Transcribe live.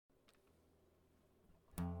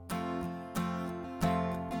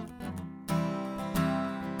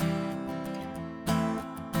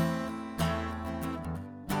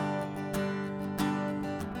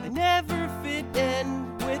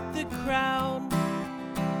crowd.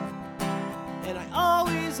 And I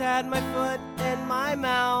always had my foot in my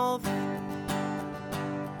mouth.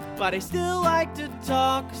 But I still like to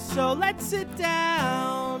talk, so let's sit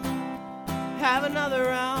down. Have another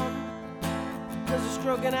round, 'cause we're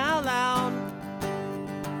stroking out loud.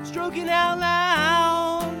 Stroking out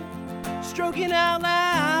loud. Stroking out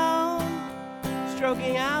loud.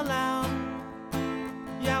 Stroking out loud.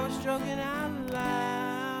 Yeah, we're stroking out loud.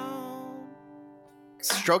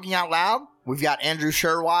 Stroking Out Loud, we've got Andrew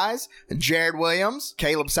Shriwise, Jared Williams,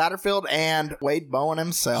 Caleb Satterfield, and Wade Bowen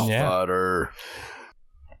himself. Yeah. Butter.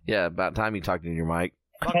 Yeah, about time you talked into your mic.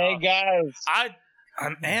 Hey guys.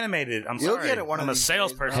 I'm animated. I'm You'll sorry. get it one of I'm a these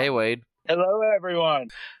salesperson. Hey, Wade. Hello, everyone.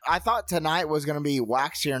 I thought tonight was going to be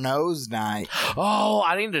Wax Your Nose night, Oh,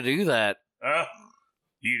 I need to do that.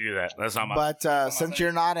 You do that. That's not my. but since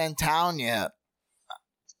you're not in town yet,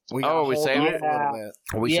 we Oh, we hold saved off it? a little bit.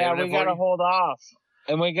 Are we Yeah, saving it we for gotta you? hold off,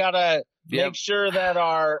 and we gotta Yep. make sure that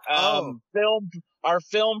our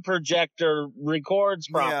film projector records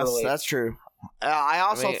properly. Yes, that's true. I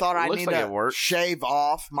also I mean, thought it I looks need like to it worked. shave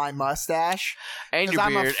off my mustache. And 'cause your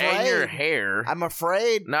I'm beard and your afraid- hair. I'm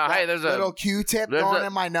afraid. No, hey, that there's a little Q-tip there's going a-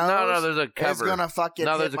 in my nose. No, there's a It's cover. gonna fucking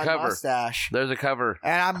No, hit there's a my cover. mustache, There's a cover.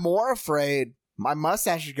 and I'm more afraid my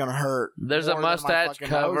mustache is gonna hurt. There's a more than my mustache fucking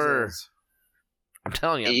cover. nose is. I'm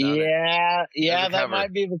telling you, I've done it. Yeah, There's a that cover.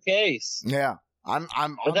 might be the case. Yeah, I'm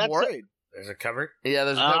But that's worried. There's a cover. Yeah,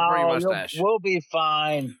 there's a cover for your mustache. We'll be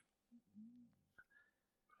fine.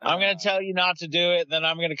 I'm going to tell you not to do it, then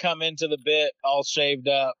I'm going to come into the bit all shaved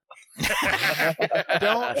up.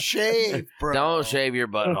 Don't shave, bro. Don't shave your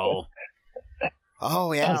butthole.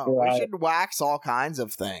 Oh yeah, That's right. we should wax all kinds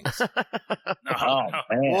of things. Oh,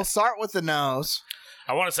 man. We'll start with the nose,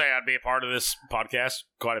 I want to say I'd be a part of this podcast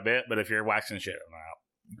quite a bit, but if you're waxing shit, I'm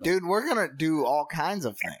out. dude. We're gonna do all kinds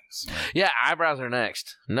of things. Yeah, eyebrows are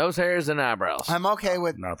next. Nose hairs and eyebrows. I'm okay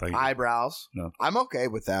with No, thank you. eyebrows. No. I'm okay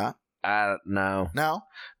with that. No. No,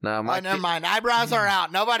 No, my never mind. Eyebrows are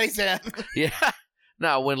out. Nobody's in. Yeah.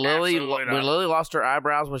 No, when Lily Absolutely not. when Lily lost her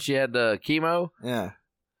eyebrows when she had chemo, Yeah.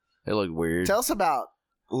 it looked weird. Tell us about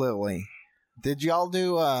Lily. Did y'all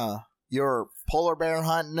do your polar bear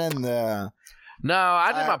hunting and the No,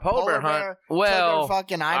 I did my polar bear hunt. Well, took her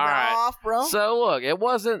fucking eyebrow all right. off, bro? So look, it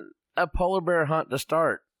wasn't a polar bear hunt to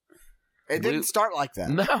start. It didn't we- start like that.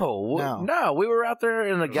 No, we were out there,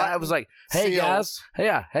 and the guy was like, "Hey Seals.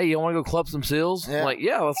 guys, hey, you want to go club some seals?" Yeah. I'm like,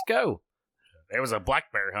 yeah, let's go. It was a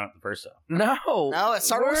black bear hunt the first time. No, it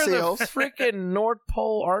started with we're seals. the freaking North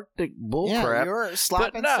Pole Arctic Yeah, bullcrap. you were But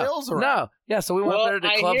slapping no, seals around. no, yeah. So we went Well, there to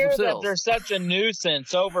I club hear some that seals. they're such a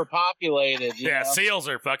nuisance, overpopulated. you Yeah, know? seals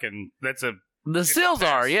are fucking. That's a. The seals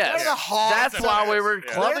are, yes. They're the hogs. That's of why the- we were yeah.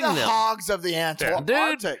 They're clubbing the them. hogs of the Antarctic.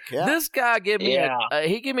 Dude, Yeah. This guy gave me Yeah.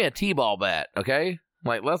 he gave me a t-ball bat. Okay, I'm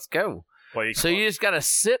like, let's go. Well, you So you just got to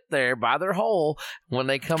sit there by their hole when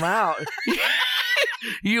they come out.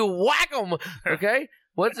 You whack them, okay?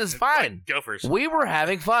 Which is fine. Gophers. We were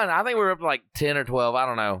having fun. I think we were up to like 10 or 12. I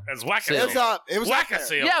don't know. It's whack it a was seal. up. It was up Whack a there.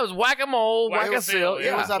 seal. Yeah, it was whack-a-mole, Whack a whack-a-seal. seal, It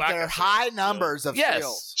Yeah. was up Whack there. a seal. High numbers of Yes.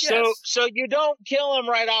 seals. Yes. So you don't kill them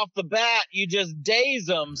right off the bat. You just daze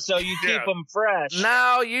them so you keep Yeah. them fresh.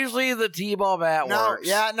 No, usually the t-ball bat No, works.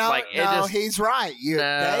 yeah, no, Like, it no, just- he's right. You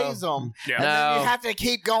No. daze them, Yeah. and then No. you have to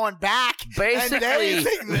keep going back Basically- and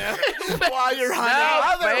dazing them while you're hunting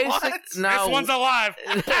other ones. No, This one's alive.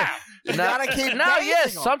 You gotta keep No, dazing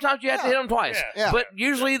yes, them. sometimes you have to hit them twice. Yeah. Yeah. But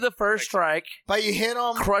usually the first strike But you hit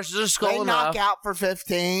them, crushes their they skull knock enough. out for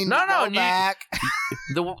 15. No, you no, go and you- back.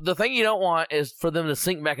 The thing you don't want is for them to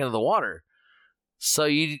sink back into the water. So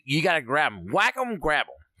you got to grab them. Whack them, grab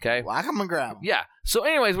them. Okay? Whack 'em and grab 'em. Yeah. So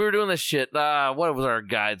anyways, we were doing this shit. What was our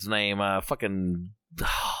guide's name? Fucking...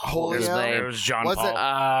 what was his Julio? It name? was John Was Paul.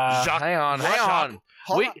 it- Jacques- Hang on.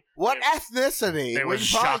 Hold We- on. What ethnicity? It We was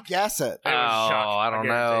can probably Jacques. guess it. It was Oh, Jacques. I don't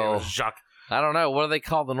guarantee know. It was Jacques. I don't know. What do they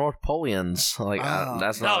call the North Polians? Like Oh.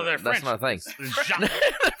 that's No, not. they're that's French. not a thing. It's Jacques.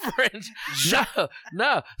 French.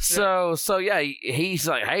 No. So yeah, he's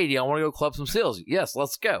like, hey, do y'all want to go club some seals? Yes,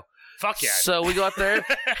 let's go. Fuck yeah. So we go out there.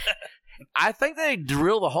 I think they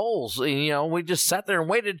drill the holes. And, we just sat there and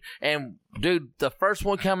waited. And dude, the first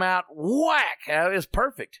one come out, whack! It was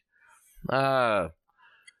perfect.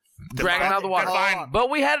 Drag him out of the water. Define- But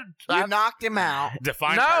we had You knocked him out.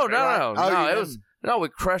 Define no. perfect. Oh, No, you it was we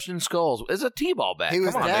crushing skulls. It's a t-ball bat. He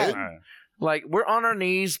was Come on, dead. dude. Like we're on our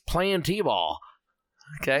knees playing t-ball.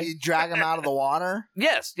 Okay. You drag him out of the water.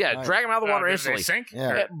 Yes. Yeah. Right. drag them out of the water Did they instantly. sink?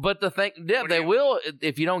 Yeah. But the thing, yeah, What do they you- will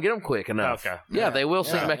if you don't get them quick enough. Okay. Yeah, they will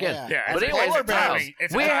sink Yeah, back in. yeah. Yeah, But it's anyways, a timing. it's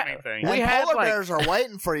It's a we timing had- thing. we And had, polar like- bears are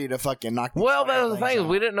waiting for you to fucking knock. these Well, that's the fucking thing. things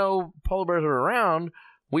We out. didn't know polar bears were around.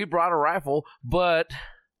 We brought a rifle, but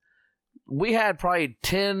we had probably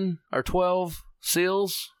 10 or 12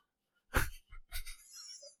 seals.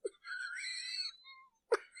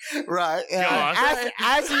 Right. Go on.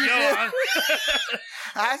 As you Go do. on.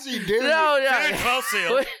 As you do. No, 10 yeah. and 12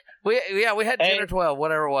 seals. We had 10 or 12,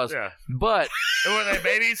 whatever it was. Yeah. But Were they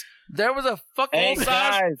babies? there was a fucking Hey, Full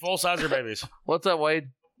size? guys. Full size or babies? What's up, Wade?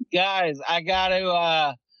 Guys, I got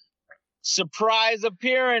to surprise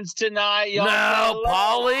appearance tonight. Y'all say No, hello.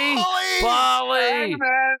 Polly.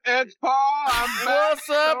 man, it's Paul. I'm back. What's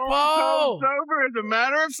up, Stone Paul? Cold sober, as a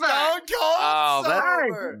matter of fact. Stone cold Oh,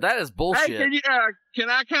 sober. that is Hey, bullshit. can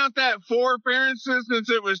I count that 4 appearances since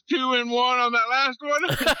it was 2 and 1 on that last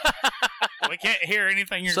one? We can't hear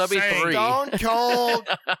anything you're So it'd be saying. 3.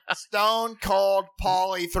 Stone cold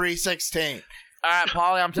Paulie 316. All right,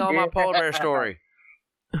 Polly, I'm telling my polar bear story.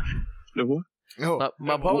 The what? Oh,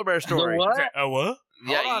 My polar bear story. The what? Is that- oh, what?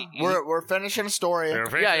 Yeah, hold on. We're finishing a story. They're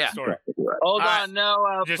finishing Yeah, the yeah. story. Hold Alright. on,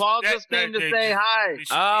 no. Just- Paul that- just came that- to that- say hi.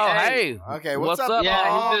 Oh, Hey. hey. Okay, what's up, up, Yeah,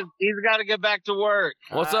 Paul? he's got to get back to work.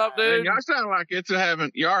 What's up, Hey, dude? y'all sound like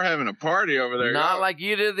y'all are having a party over there. Not Y'all- like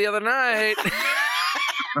you did the other night.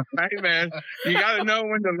 Hey, man, you got to know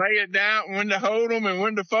when to lay it down, when to hold them, and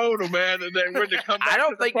when to fold them, man, and then when to come back I to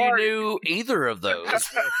don't the think you party. knew either of those.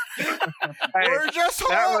 Hey, We're just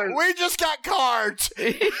that we just got cards.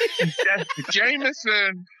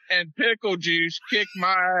 Jameson and pickle juice kicked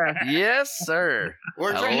my ass. Yes, sir.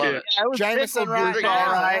 We're I drinking love it. I was Jameson pickle right juice, now.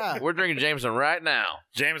 all right. Yeah. We're drinking Jameson right now.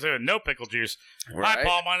 James with no pickle juice. Right? Hi,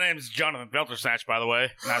 Paul. My name's Jonathan Beltersnatch, by the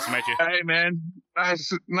way. Nice to meet you. Hey, man,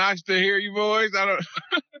 nice to hear you boys. I don't.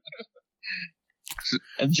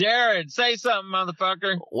 Jared, say something,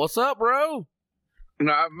 motherfucker. What's up, bro?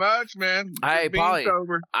 Not much, man. Hey, Just being Polly.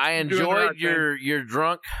 sober. I Doing the enjoyed right your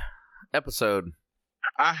drunk episode.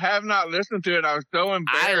 I have not listened to it. I was so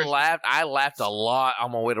embarrassed. I laughed a lot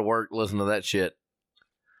on my way to work listening to that shit.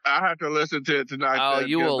 I have to listen to it tonight. Oh, then,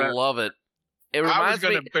 you 'cause will that- love it. It I was reminds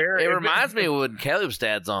gonna me. bury It reminds me of when Caleb's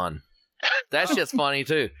dad's on. That shit's funny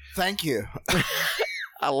too. Thank you.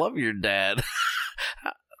 I love your dad.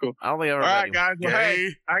 Cool. I don't think I ever All met right, him. guys. Well,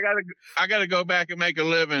 hey, I gotta go back and make a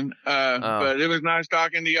living. But it was nice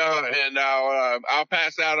talking to y'all, and I'll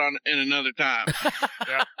pass out in another time.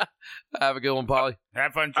 Have a good one, Polly.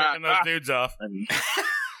 Have fun jerking those dudes off.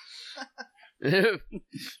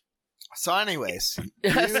 So, anyways,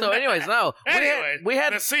 So, anyways, no. Anyway, we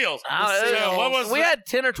had the seals. seals. What was we the, had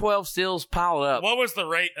 10 or 12 seals piled up. what was the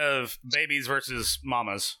rate of babies versus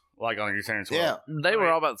mamas like on your 10 and 12? yeah, They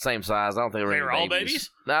were all about the same size. I don't think there were They any were all babies. babies?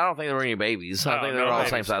 No, I don't think there were any babies. I Oh, think they no were all the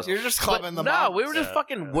babies. same size. you're just But clubbing them no, up. we were just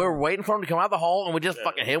fucking. We were waiting for them to come out of the hole, and we just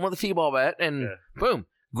fucking hit them with a t-ball bat, and Yeah. boom,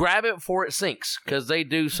 grab it before it sinks because they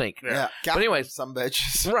do sink. Yeah, But anyways- some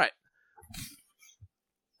bitches. Right.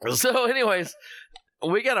 So, anyways,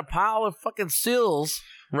 we got a pile of fucking seals.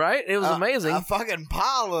 Right? It was amazing. A fucking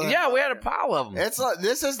pile of them. Yeah, we had a pile of them. It's like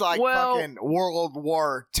this is like Well- fucking World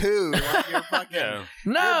War II. Like you're fucking Yeah.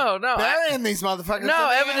 No. burying these motherfuckers. No, in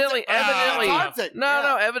the evidently, Antarctic. no, Yeah.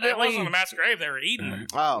 no, It evidently. wasn't a mass grave. They were eating.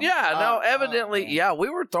 Oh, Yeah, no, evidently, oh. yeah, we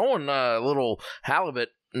were throwing little halibut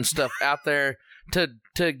and stuff out there to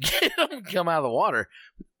get them to come out of the water.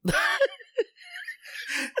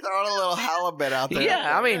 Throwing a little halibut out there.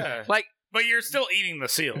 Yeah, I mean, Yeah. like, But you're still eating the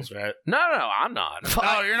seals, right? no, I'm not.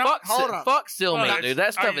 No, you're not? Hold on. Fuck seal Well, meat, that's- dude.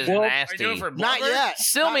 That stuff are is you- Are you nasty. doing it for Not blubber? yet.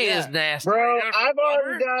 Seal Not meat yet. is nasty. Bro, You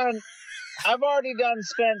know, I've already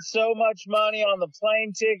spent so much money on the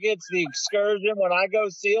plane tickets, the excursion. When I go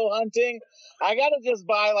seal hunting, I gotta just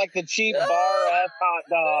buy like the cheap bar ass hot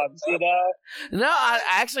dogs, you know? No, I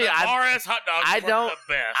actually, The bar-ass hot dogs I were don't-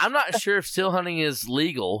 the best. I'm not sure if seal hunting is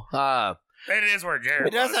legal. It is where Jared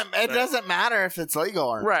It doesn't. was. It doesn't matter if it's legal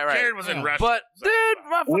or not. Right. Jared was in Russia. But dude,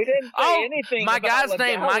 We didn't say anything. my about guy's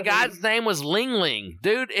name. My legality. guy's name was Ling Ling.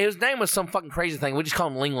 Dude, his name was some fucking crazy thing. We just call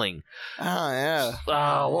him Ling Ling. Oh yeah.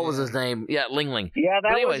 Oh, what was his name? Yeah, Ling Ling. Yeah, that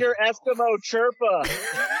But was anyways. your Eskimo chirpa.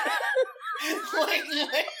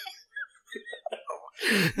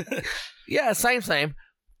 Yeah, same.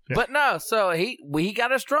 But no, so he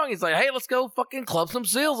got us drunk. He's like, hey, let's go fucking club some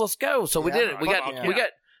seals. Let's go. So we Yeah, did it. We got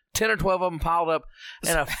 10 or 12 of them piled up,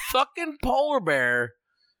 and a fucking polar bear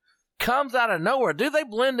comes out of nowhere. Dude, they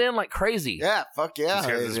blend in like crazy. Yeah. Fuck yeah. It's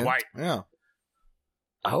 'cause they it's do. white. Yeah.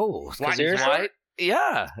 Oh, it's 'cause White. it's white.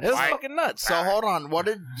 Yeah, it was White. fucking nuts. So hold on. What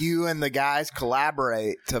did you and the guys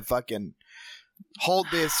collaborate to fucking hold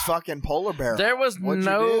this fucking polar bear? There was What'd you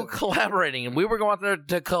no do? collaborating, and we were going out there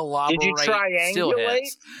to collaborate. Did you triangulate?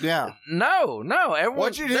 steelheads. Yeah. No. Everyone.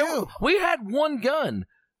 What'd you do? We had one gun.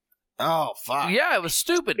 Oh, fuck. Yeah, it was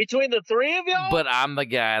stupid. Between the three of y'all? But I'm the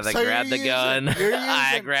guy that So grabbed the gun.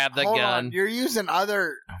 I grabbed the hold gun. on, you're using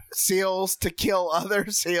other seals to kill other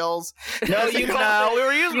seals. No, Because you got- got we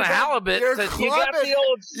were using you the got- halibut. you're to- You got the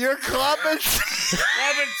old, You're clubbing.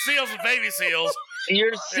 Clubbing seals and baby seals.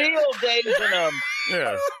 you're seal dazing them.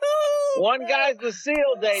 Yeah. One guy's the seal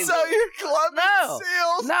dazing. So you're clubbing No.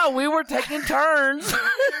 seals. No, we were taking turns.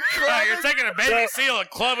 You're taking a baby seal and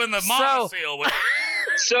clubbing the mama seal with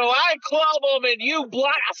So I club them and you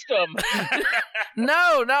blast them.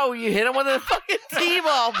 No, you hit him with a fucking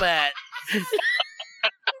T-ball bat.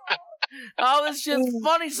 Oh, this shit's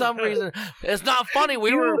funny some reason. It's not funny.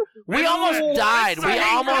 We almost died. We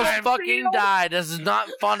almost fucking died. This is not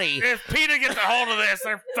funny. If Peter gets a hold of this,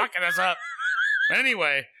 they're fucking us up.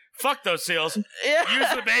 Anyway, fuck those seals. Yeah. Use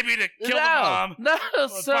the baby to kill the mom. No, Well,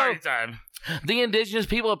 it's so party time. the indigenous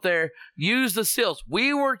people up there use the seals.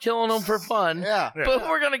 We were killing them for fun, Yeah. but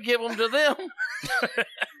we're going to give them to them.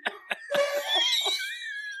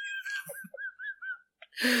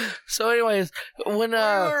 So anyways, when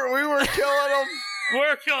we were killing them.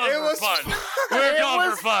 We're killing It for was fun. We're it killing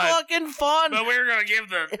was for fun. fucking fun. But we're gonna give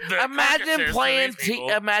the Imagine carcasses playing to these people.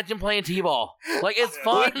 imagine playing T-ball. Like it's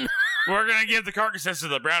fun. We're gonna give the carcasses to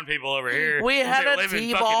the brown people over here. We had that a live in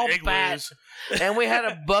T-ball fucking bat. igloos. And we had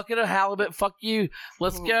a bucket of halibut. Fuck you.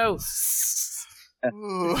 Let's go.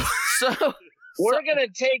 Ooh. So We're going to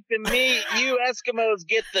take the meat. You Eskimos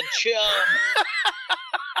get the chum.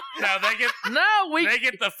 No, they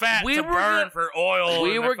get the fat we to were burn gonna- for oil.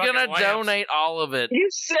 we and the were fucking gonna lamps. donate all of it. You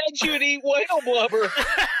said you'd eat whale blubber.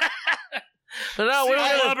 But no, we were Seal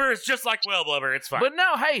gonna, blubber is just like whale blubber. It's fine. but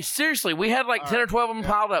no, hey, seriously, we had like 10 or 12 of them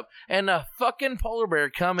piled up, and a fucking polar bear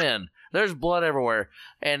come in. There's blood everywhere,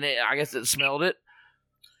 and I guess it smelled it.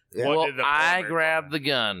 Yeah. What Well, did the polar I bear grabbed the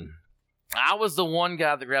gun. I was the one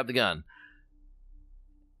guy that grabbed the gun.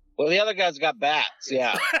 Well, the other guy's got bats.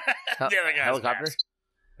 Yeah. The other guy's Helicopter? bats.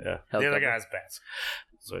 Yeah, the Helicopter. other guy's bats.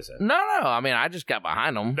 That's what I said. No, I mean, I just got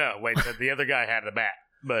behind them. No, wait. So the other guy had the bat,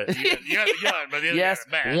 but you had the gun. But the other Yes,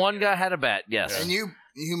 guy had the bat. one guy had a bat, yes. And you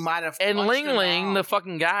might have. And punched Ling him Ling, the off.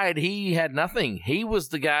 fucking guide, he had nothing. He was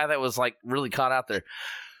the guy that was like really caught out there.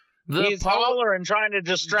 He's hollering, trying to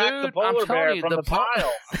distract Dude, the I'm polar telling bear you, from the the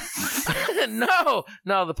pile.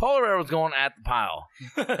 no, the polar bear was going at the pile.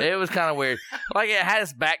 It was kind of weird. Like it had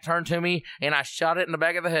its back turned to me, and I shot it in the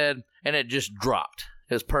back of the head, and it just dropped.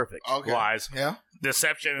 It was perfect. Okay. Lies, Yeah.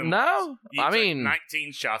 deception. And No, you I took mean,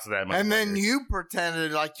 19 shots of that. And then motherfucker. you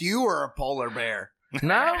pretended like you were a polar bear.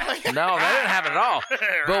 no, they didn't have it at all.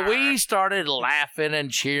 But we started laughing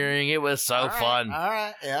and cheering. It was so All right, fun. All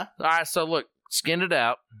right. Yeah. All right, so look, skinned it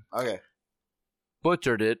out, Okay.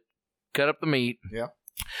 butchered it, cut up the meat. Yeah.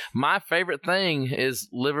 My favorite thing is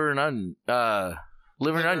liver and onions.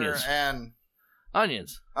 And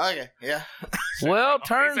Onions. okay. Yeah. Well, He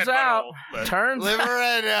turns said out, butthole, but- turns Liver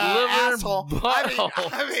and Liver and asshole. butthole.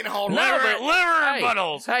 I mean, hold No, on. liver, but- liver and hey,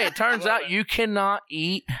 buttholes. Hey, it turns out you cannot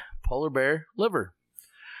eat polar bear liver.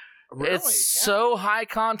 Really? It's Yeah. so high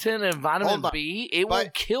content in vitamin Hold on. B, it will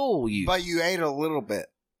But- kill you. But you ate a little bit.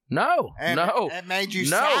 No, And no, It made you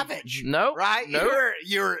no, savage. no, Right? no.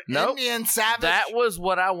 You're Nope. Indian savage. That was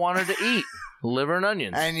what I wanted to eat: liver and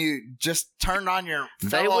onions. and you just turned on your They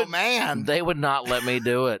fellow would- man. They would not let me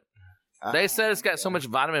do it. They said it's got so much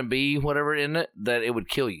vitamin B, whatever in it, that it would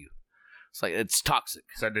kill you. It's like it's toxic.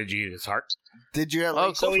 So did you eat his heart? Did you at Oh,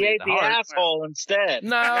 least? So he we ate ate the the heart. asshole instead.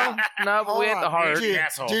 No, but Hold we ate on. the heart. Did you,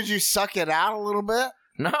 Asshole. did you suck it out a little bit?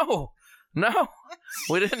 No,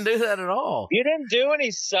 we didn't do that at all. You didn't do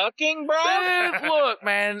any sucking, bro? Dude, look,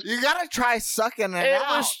 man, You gotta try sucking it, it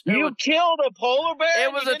out. was You killed a polar bear? it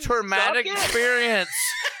and was you a didn't traumatic suck it? experience.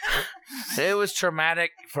 It was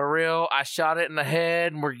traumatic for real. I shot it in the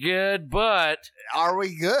head, and we're good. But Are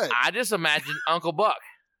we good? I just imagined Uncle Buck.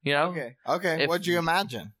 You know, Okay. Okay. If- What'd you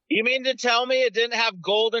imagine? You mean to tell me it didn't have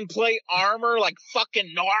golden plate armor like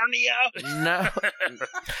fucking Narnia? no,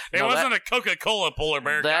 It No, wasn't a Coca-Cola polar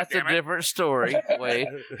bear. that's a goddammit. different story. Wait,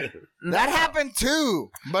 That happened too.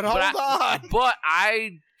 But hold on. But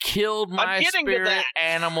I killed my getting to spirit that.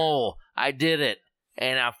 animal. I did it,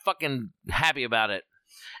 and I'm fucking happy about it.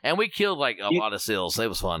 And we killed like a lot of seals. It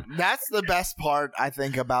was fun. That's the best part, I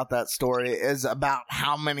think, about that story is about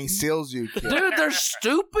how many seals you killed. Dude, they're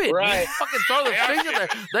stupid. Right. You fucking throw their finger there.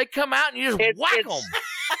 They come out and you just whack them.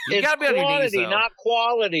 You It's gotta be on your knees, quantity, though. not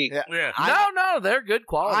quality. Yeah. Yeah. No, they're good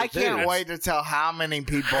quality. I can't too. wait to tell how many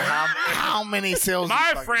people, how many seals. you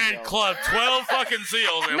My fucking friend killed. clubbed 12 fucking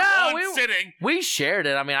seals in No, one sitting. We shared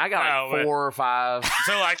it. I mean, I got No, like 4 or 5.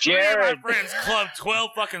 So like 3 of Jared. my friends clubbed 12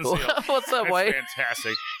 fucking seals. What's up, That's Wade?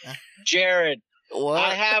 fantastic. Jared, What?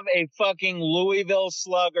 I have a fucking Louisville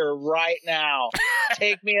Slugger right now.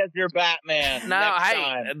 Take me as your Batman. No, next hey,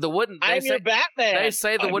 time. the wooden. I'm your Batman. They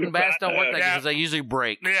say the I'm wooden your bats don't work Batman. because they usually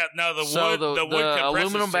break. Yeah, no, the So wood, the wood compresses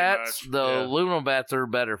aluminum too bats, much. the aluminum bats are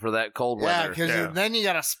better for that cold Yeah, weather. because then you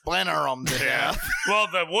gotta splinter them to Yeah. death. Well,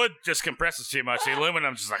 the wood just compresses too much. The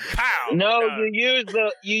aluminum's just like pow. No, done. you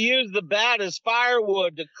use the bat as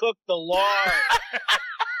firewood to cook the lard.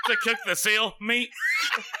 To cook the seal meat.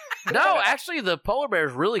 No, actually, the polar bear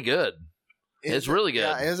is really good. It's really good.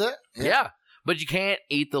 Yeah, is it? Yeah, but you can't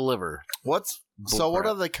eat the liver. So what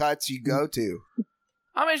are the cuts you go to?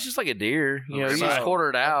 I mean, it's just like a deer. You know, you So, just quarter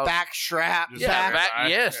it out. Back strap. Just Yeah, back-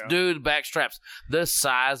 yes, yeah. dude, back straps. The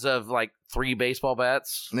size of like 3 baseball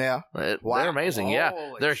bats. Yeah. They're amazing. Yeah,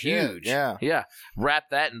 Holy they're shit, huge. yeah. Wrap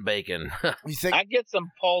that in bacon. You think? I get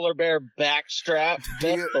some polar bear backstraps. Do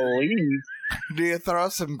you- Best believe. Do you throw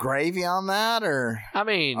some gravy on that, or I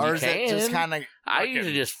mean, you is it just can. kind of? I Fucking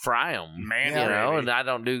usually just fry them. Man, you know, gravy. and I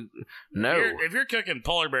don't do no. If you're cooking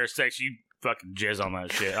polar bear steaks, you fucking jizz on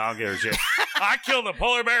that shit. I don't give a shit. I killed a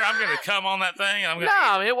polar bear. I'm gonna come on that thing. I'm No, gonna.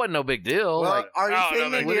 I mean, it wasn't no big deal. Well, like, are you Oh, no,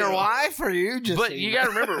 feeding they it to your wouldn't. wife, or you just? but you got to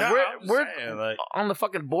remember, No, I'm we're saying, like, on the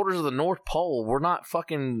fucking borders of the North Pole. We're not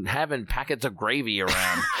fucking having packets of gravy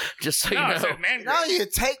around. Just so you no, I know. said man No, gravy. you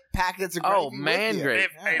take packets of gravy. Oh, man with you. gravy.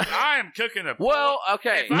 If I am cooking a Well,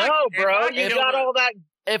 okay. If I- No, if bro, I you killed got a- all that.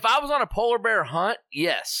 If I was on a polar bear hunt,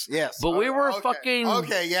 yes. Yes, But we were okay. fucking-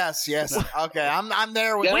 Okay, yes. Okay, I'm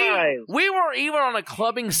there with you. Guys, We weren't even on a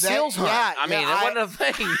clubbing seals hunt. yeah, I mean, yeah, it wasn't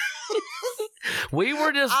a thing. We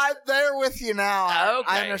were just I'm there with you now. I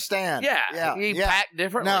Okay. understand. yeah. You pack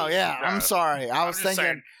differently. No, yeah. No. I'm sorry. I was just thinking.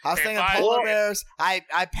 saying, I was if thinking I- polar bears. I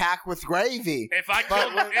pack with gravy. If I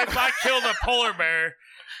killed a polar bear,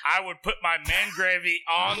 I would put my man gravy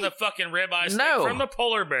on the fucking ribeye steak No. from the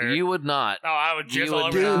polar bear. You would not. No, I would jizz You all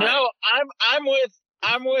would over do- that. no,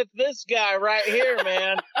 I'm with this guy right here,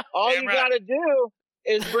 man. All Damn you right. got to do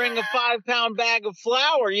is bring a 5-pound bag of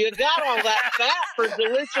flour. You got all that fat for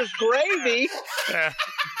delicious gravy. Yeah.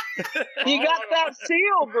 You got that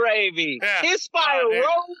seal gravy. Yeah. Inspire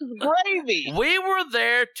Oh, rose gravy. We were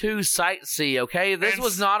there to sightsee, okay? This And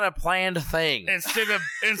was not a planned thing.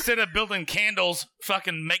 Instead of building candles,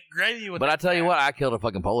 fucking make gravy with. But I tell you that. what, I killed a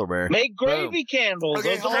fucking polar bear. Make gravy candles.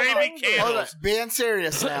 Okay, Those are gravy amazing. candles. Hold on. Being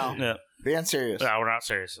serious now. Yeah. Being serious. No, we're not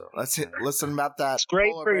serious though. Listen about that. It's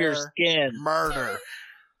great polar for your bear skin. Murder.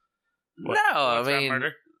 What- No, I what's that mean-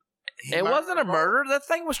 murder? It wasn't a murder. That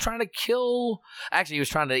thing was trying to kill. Actually, he was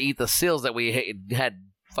trying to eat the seals that we had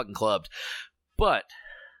fucking clubbed. But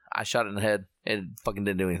I shot it in the head and fucking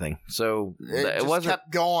didn't do anything. So It just wasn't.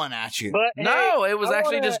 kept going at you. But No, hey, it was I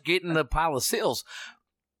actually wanna- just getting the pile of seals.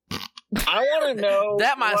 I want to know.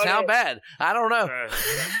 That might what sound it- bad. I don't know.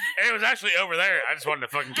 It was actually over there. I just wanted to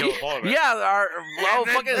fucking kill a polar bear. Yeah, our And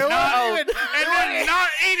then fucking not, and then not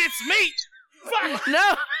eat its meat. Fuck.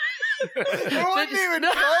 no. It wasn't even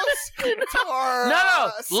No. close to our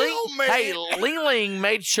No, seal meat. Hey, Ling Ling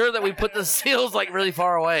made sure that we put the seals like really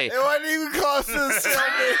far away. It wasn't even close to the seal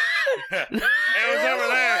meat. It was over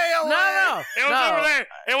there. way away. No. It was over there.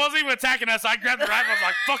 It wasn't even attacking us. I grabbed the rifle. I was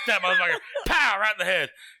like, fuck that motherfucker. Pow, right in the head.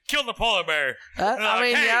 Killed the polar bear. And they're I like,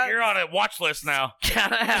 mean, hey, yeah, you're on a watch list now.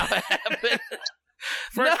 kind of how it happened.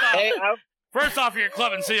 First off, Hey, First off, you're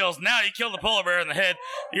clubbing seals. Now you killed the polar bear in the head.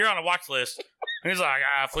 You're on a watch list. And he's like,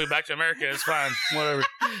 I flew back to America. It's fine. Whatever.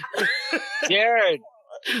 Jared,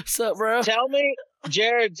 What's up, bro? tell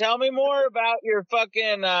me more about your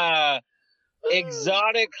fucking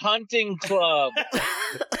exotic hunting club.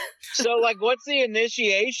 So, like, what's the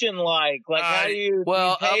initiation like? Like, how do you,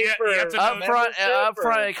 well, do you pay you for have to know- Up membership,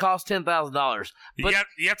 front, or- it costs $10,000. But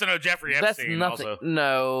You have to know Jeffrey that's Epstein nothing. also.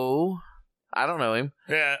 No, I don't know him.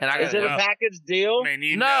 Yeah. And I Is it well, a package deal? I mean,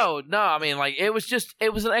 you know. No. I mean, like it was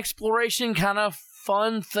an exploration kind of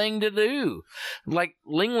fun thing to do. Like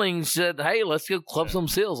Ling Ling said, "Hey, let's go club some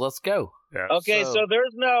seals. Let's go." Yeah. Okay, So- so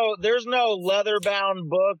there's no leather-bound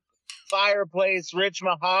book, fireplace, rich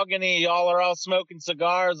mahogany. Y'all are all smoking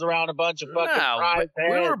cigars around a bunch of fucking No, prize but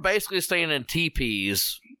we heads. were basically staying in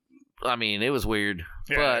teepees. I mean, it was weird,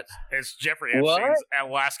 Yeah, but it's Jeffrey What? Epstein's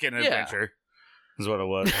Alaskan Yeah. adventure. Is what it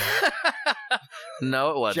was.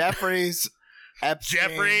 no, it wasn't. Jeffrey's Epstein.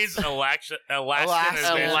 Jeffrey's Alaskan Alaskan.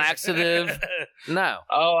 adventure. Laxative. No.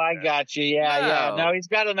 Oh, I got you. Yeah. No. No, he's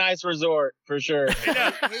got a nice resort for sure. He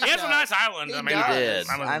does. He has a nice island. He I mean, does.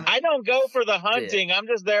 I mean, I don't go for the hunting. I'm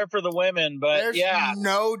just there for the women. But There's yeah,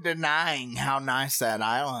 no denying how nice that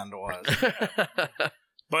island was.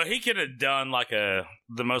 but he could have done like the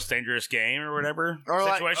most dangerous game or whatever Or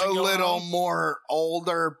like situation a going little on. more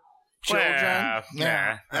older children.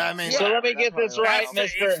 Yeah. I mean, So let me get this right, It's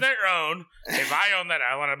Mister. their own. If I own that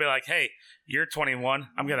island, I'd be like, hey, you're 21.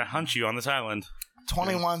 I'm going to hunt you on this island.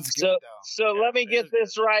 21's good, So, though. so let me get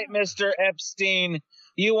this right, Mister Epstein.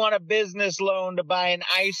 You want a business loan to buy an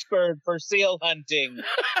iceberg for seal hunting?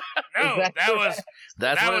 No, that that was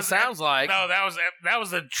That's that what it was sounds like. No, that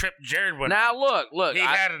was the trip Jared went. Now look. he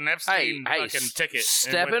had an Epstein hey, fucking ticket.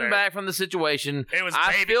 Stepping back from the situation, It was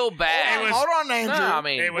I baby- feel bad. It was- Hold on, Andrew. No, I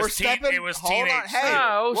mean, it was stepping. it was hold on. teenage. Hey,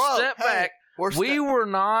 No, whoa, step hey, back. We were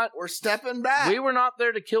not. We're stepping back. We were not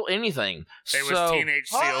there to kill anything. It was So teenage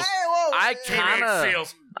Oh, seals. hey, whoa, I hey, Teenage kinda-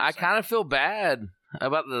 seals. I kind of feel bad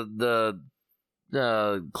about the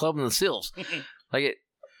club and the seals. Like it.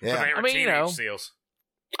 But Yeah. they were I mean, you teenage know. seals.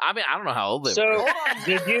 I mean, I don't know how old they So were. Hold on.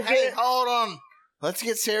 did you Hey, get? hold on. Let's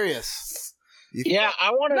get serious. Yeah,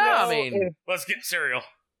 I want to No, know. I mean- if Let's get cereal.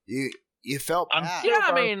 You felt I'm bad. still Yeah,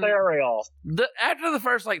 I mean- cereal. After the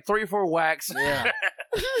first like 3 or 4 whacks, Yeah.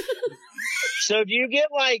 So do you get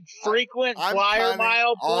like frequent I'm flyer cutting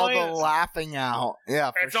mile all the points? laughing out.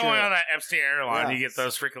 Yeah, for It's sure. only on that Epstein airline Yeah. you get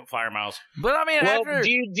those frequent flyer miles. but I mean, Well, after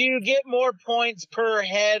do you get more points per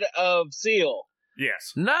head of seal?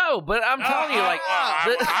 Yes. no, but I'm telling you, like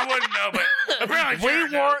I wouldn't know, but apparently we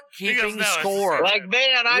Jared knows. weren't He goes, keeping "No, it's the score. same Like,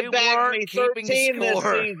 man, I We bagged weren't me keeping 13 this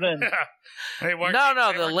score. season. They weren't no, keep-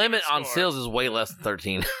 they the weren't limit keeping on score. seals is way less than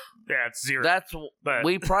 13. Yeah, it's 0. That's But-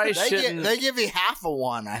 we probably shouldn't. They give you half of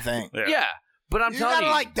one, I think. yeah, but I'm You telling gotta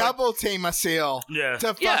you, like double team a seal yeah.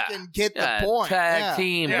 to Yeah. fucking get yeah, the point. tag Yeah.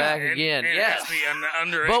 team Yeah, back and- again. and it Yeah, has to be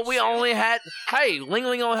underage but we seal. only had Ling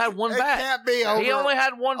Ling only had one It bat. can't be over, He only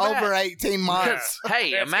had one bat. over 18 months. Because,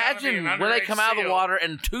 hey, It's gotta be imagine an when they underage come out of the seal. water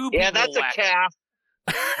and 2 people Yeah, that's a whack. calf.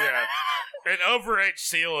 Yeah. An overage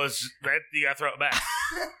seal is that you gotta throw it back.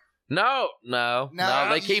 No,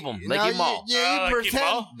 they keep them. They keep them all. You Like keep pretend.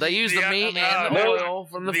 all? They use the meat and no, the oil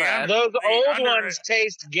from the the fat. Those The old underage- ones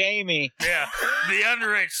taste gamey. Yeah. The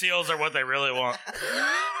underage seals are what they really want.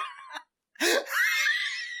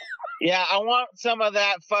 Yeah, I want some of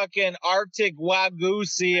that fucking Arctic Wagyu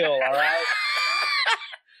seal, all right?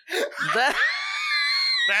 That-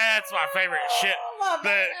 That's my favorite shit.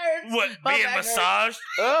 The what My being back hurts. massaged,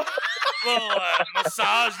 little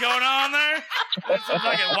massage going on there. That's some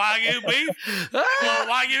fucking Wagyu beef, little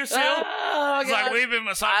Wagyu seal. Oh, It's like we've been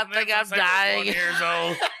massaging I think them I'm since they were dying. 1 years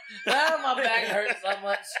old. Oh, my back hurts so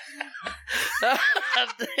much.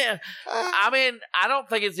 Damn. I mean, I don't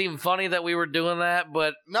think it's even funny that we were doing that,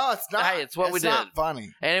 but No, it's not. Hey, it's what we It's not did.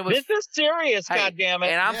 funny. and it was. This is serious, Hey, goddammit.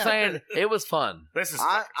 and I'm Yeah. saying it was fun. This is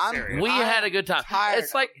I'm- fucking serious. We I'm had a good time. tired.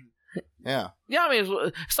 It's like, Yeah. yeah, I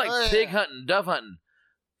mean, it's like Oh, yeah. pig hunting, dove hunting.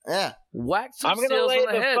 Yeah. Whack some I'm gonna seals lay in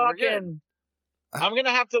the, the head. We're good. fucking. I'm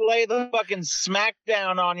gonna have to lay the fucking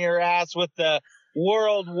smackdown on your ass with the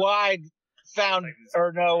worldwide found.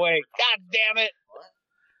 Or no, wait, god damn it!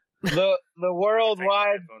 The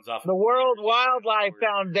worldwide. Headphones off. The World Wildlife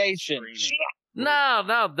Foundation. Shit.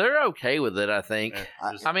 No, they're okay with it. I think.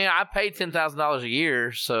 Yeah, just- I mean, I pay $10,000 a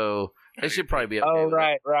year, so they should probably be okay. Oh with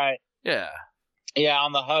it. right. Yeah, Yeah,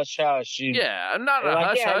 on the hush hush. yeah, not a They're like,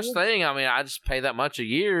 hush yeah, hush you- thing. I mean, I just pay that much a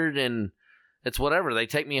year, and it's whatever. They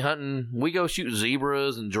take me hunting. We go shoot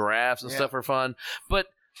zebras and giraffes and Yeah. stuff for fun. But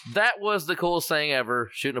that was the coolest thing ever,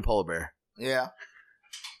 shooting a polar bear. Yeah.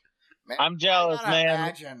 Man, I'm jealous, I gotta man.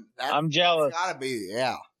 imagine that- I'm jealous. It's gotta be,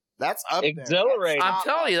 yeah. That's up Exhilarating. there. I'm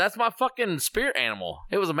telling you, that's my fucking spirit animal.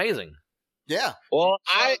 It was amazing. Yeah. Well,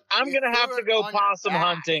 So, I'm you gonna have threw to it go on your possum back.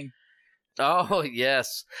 hunting. Oh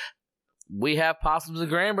yes, we have possums in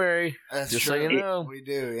Granbury. That's Just true. so you know. We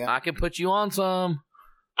do, yeah. I can put you on some.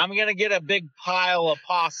 I'm gonna get a big pile of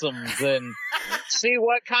possums and see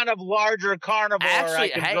what kind of larger carnivore I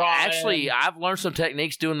can draw in. I've learned some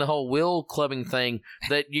techniques doing the whole will clubbing thing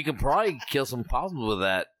that you can probably kill some possums with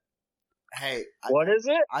that. Hey, What is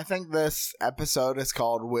it? I think this episode is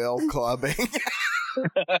called Will Clubbing.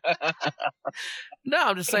 No,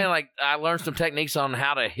 I'm just saying, like, I learned some techniques on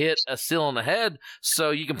how to hit a seal in the head,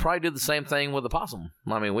 so you can probably do the same thing with a possum.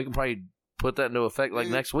 I mean, we can probably put that into effect like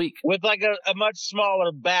next week. With like a much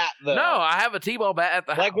smaller bat, though. No, I have a T-ball bat at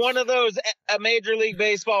the house. Like one of those a Major League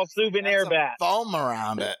Baseball souvenir That's a bats. foam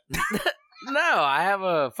around it. No, I have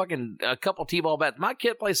a couple T-ball bats. My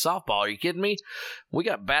kid plays softball. Are you kidding me? We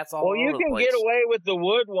got bats all Well, over you the can place. get away with the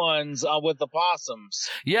wood ones with the possums.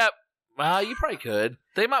 Yep. You probably could.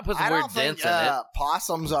 They might put some I weird don't think dents in it.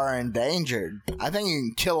 possums are endangered. I think you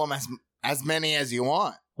can kill them as many as you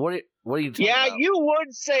want. What are you talking Yeah, about? you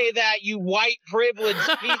would say that, you white privileged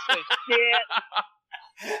piece of shit.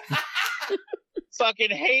 Fucking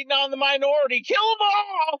hating on the minority. Kill them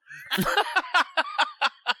all!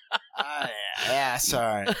 Yeah,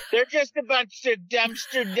 sorry. They're just a bunch of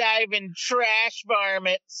dumpster diving trash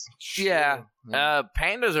varmints. Yeah.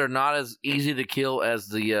 Pandas are not as easy to kill as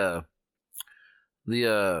the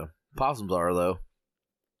possums are, though.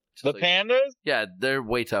 The pandas? Yeah, they're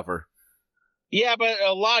way tougher. Yeah, but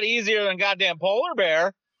a lot easier than goddamn polar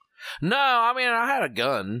bear. No, I mean, I had a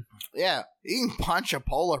gun. Yeah, you can punch a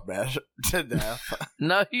polar bear to death.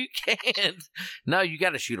 No, you can't. No, you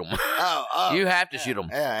got to shoot them. Oh, You have to shoot them.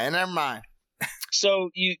 Yeah, and never mind. So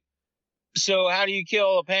how do you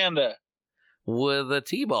kill a panda? With a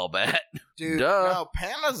T-ball bat. Dude, Duh. no,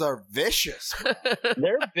 pandas are vicious.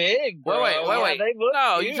 They're big, bro. Wait. Yeah, they look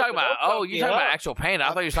No, cute, you talking about? but they'll Oh, fuck you you talking about up. actual panda?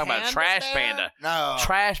 I thought you were talking about panda trash bear? panda. No.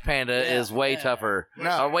 Trash panda is way tougher.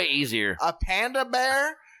 No. Or way easier. A panda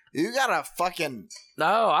bear? You gotta fucking...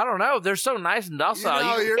 No, I don't know. They're so nice and You docile.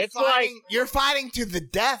 know, It's you're fighting to the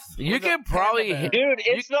death. You with a can probably panda bear. Dude,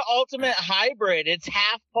 it's the ultimate hybrid. It's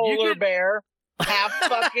half polar could- bear, half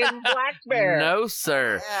fucking black bear. No,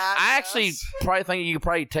 sir. Yeah, I actually guess. probably think you could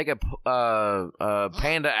probably take a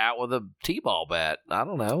panda out with a T-ball bat. I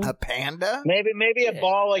don't know. A panda? Maybe a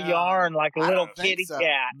ball of No, yarn like a I little don't think kitty so. cat.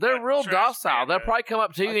 They're real trash docile. panda. They'll probably come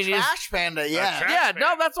up to you A and you just... trash panda, yeah. trash Yeah, panda.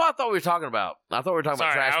 no, that's what I thought we were talking about. I thought we were talking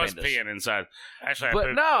Sorry, about trash I was pandas. peeing inside. Actually, I But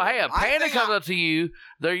pooped. no, hey, a I panda think comes I- up to you,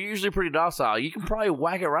 they're usually pretty docile. You can probably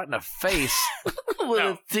whack it right in the face with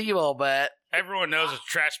No. a T-ball bat. Everyone knows a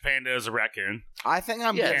trash panda is a raccoon. I think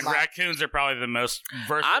I'm Yeah, getting And my... raccoons are probably the most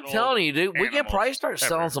versatile. I'm telling you, dude, we can animals probably start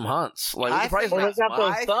selling ever. some hunts. Like, we I can probably think- Well, start they some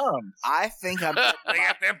got hunts. those thumbs. I think I'm... They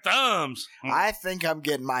got them thumbs. I think I'm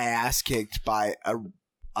getting my ass kicked by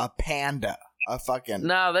a panda. A fucking...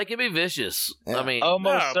 No, they can be vicious. Yeah. I mean,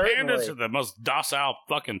 Almost No, certainly. pandas are the most docile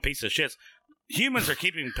fucking piece of shits. Humans are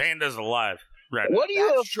keeping pandas alive right now. What are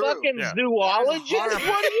you, That's a true. fucking Yeah. zoologist? That is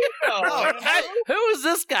What do you know? No, Hey, who is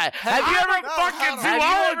this guy? Have you I'm ever a fucking have you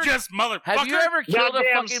ever- zoologist, motherfucker. Have you ever killed a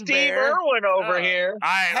Goddamn fucking Steve bear? Irwin over Uh, here.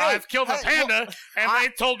 I've killed a hey, panda, and they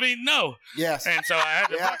told me no. Yes. And so I had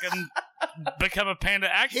to Yes. fucking become a panda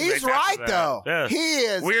activist. He's after right, that. though. Yes. He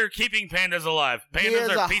is... We're keeping pandas alive. He Pandas is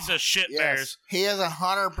are a- piece of shit yes, bears. he is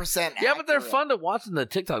 100% Yeah, but they're accurate. fun to watch in the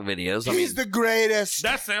TikTok videos. I He's mean, the greatest.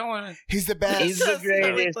 That's the only. He's the best. He's the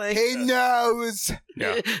greatest. He knows.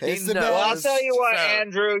 Yeah. He's the knows. best. Well, I'll tell you what, So-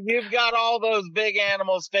 Andrew, you've got all those big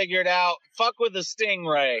animals figured out. Fuck with the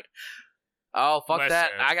stingray. Oh, fuck Listen. that.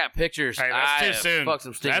 I got pictures. Hey, that's I too soon. Fuck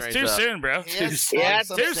some stingrays That's too up. soon, bro. He has Yeah,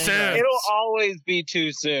 some too stingrays. soon. It'll always be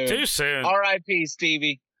too soon. Too soon. R.I.P.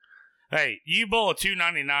 Stevie. Hey, you bowl a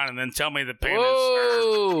 $2.99 and then tell me the pandas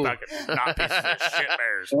Whoa. are fucking not pieces of shit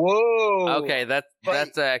bears. Whoa. Okay,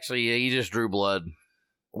 that's actually, you just drew blood.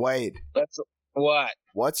 Wade, That's what?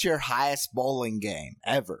 what's your highest bowling game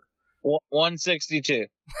ever? 162.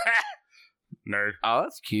 Nerd. Oh,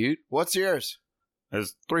 that's cute. What's yours?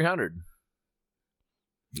 It's 300.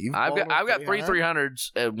 You've I've bowled got with three 300?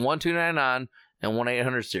 300s, one 299 and one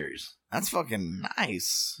 800 series. That's fucking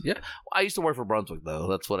nice. I used to work for Brunswick though.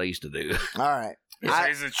 That's what I used to do. All right.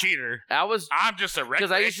 he's a cheater. I was I'm just a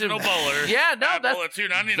 'Cause I used to- recreational bowler. Yeah, no, I that's- bowl a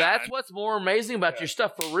 $2.99. That's what's more amazing about your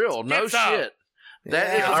stuff for real. No It's up. shit.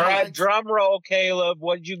 That is- Yeah, All it's right, like drum roll, Caleb.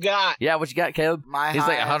 What you got? Yeah, what you got, Caleb? My He's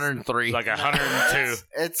like highest- 103. like 102.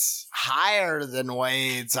 It's higher than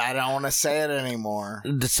Wade's. I don't want to say it anymore.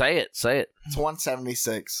 Just say it. Say it. It's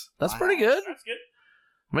 176. That's My pretty highest. good. That's good.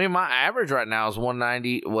 I mean, my average right now is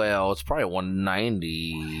 190. Well, it's probably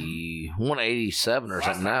 190, 187 or Last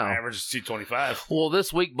something time now. my average is 225. Well,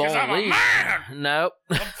 this week Because bowling I'm a league. man. Nope.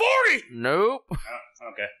 I'm 40. Nope. Oh,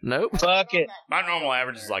 okay. Nope. Fuck it. My normal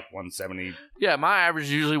average is like 170. Yeah, my average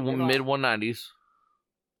is usually mid 190s.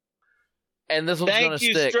 And this one's going Thank to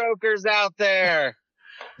you, stick. strokers out there.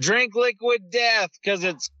 Drink liquid death because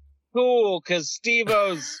it's cool. Because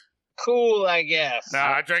Steve-O's cool, I guess. No,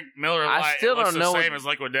 I drink Miller I Lite. still It looks don't know the same what- as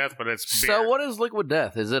Liquid Death, but it's beer. So, what is liquid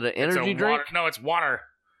death? Is it an It's a energy drink? water- no, it's water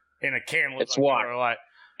in a can. Looks It's like water. Miller Lite.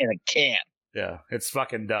 In a can. Yeah, it's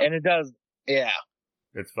fucking dumb. And it does. Yeah.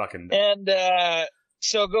 It's fucking dumb. And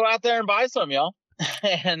so go out there and buy some, y'all.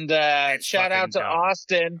 And It's shout out fucking to dumb.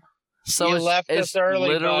 Austin. So You it's, left it's us early,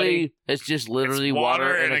 literally, it's just literally It's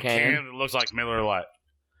water in a can. that looks like Miller Lite.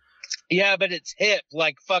 Yeah, but it's hip,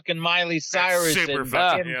 like fucking Miley Cyrus super and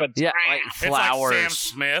fucking Tim hip. Yeah, Petras. like It's flowers. like Sam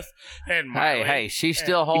Smith and Miley. Hey, she's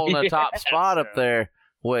still holding a top spot up there,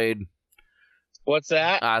 Wade. What's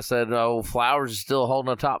that? I said, oh, Flowers is still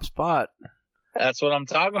holding a top spot. That's what I'm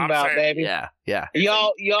talking I'm about, saying, baby. Yeah.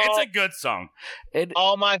 Y'all, It's a good song.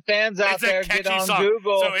 all my fans out It's there, a catchy get on song.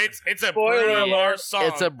 Google. So it's a Spoiler Bruno alert. Mars song.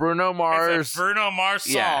 It's a Bruno Mars. It's a Bruno Mars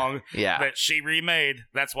Yeah, song yeah. that she remade.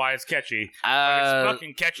 That's why it's catchy. It's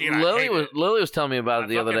fucking catchy. And I hate it. Lily was telling me about it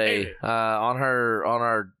the other fucking day hate it. on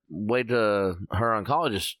our way to her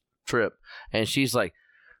oncologist trip, and she's like,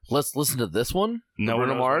 "Let's listen to this one." No Bruno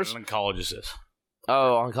one knows Mars. what an oncologist is.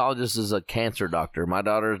 Oh, oncologist is a cancer doctor. My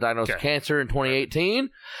daughter is diagnosed with cancer in 2018,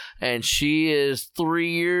 and she is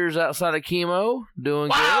 3 years outside of chemo, doing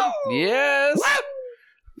good. Yes.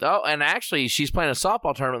 Oh, and actually, she's playing a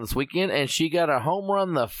softball tournament this weekend, and she got a home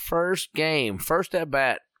run the first game, first at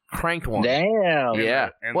bat, cranked one. Damn. Yeah.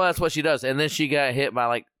 And- Well, that's what she does. And then she got hit by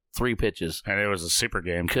like 3 pitches And it was a super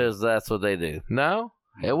game. because that's what they do. No,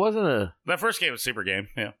 it wasn't a. That first game was super game.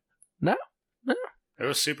 Yeah. No. It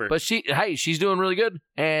was super. But she's doing really good,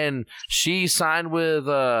 and she signed with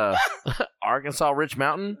Arkansas Rich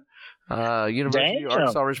Mountain, University of Damn.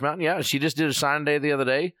 Arkansas Rich Mountain. Yeah, she just did a sign day the other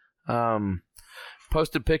day.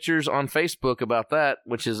 Posted pictures on Facebook about that,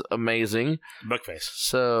 which is amazing. Bookface.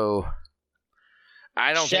 So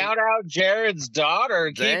I don't Shout out Jared's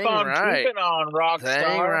daughter. Dang Keep on right. keeping on, Rockstar.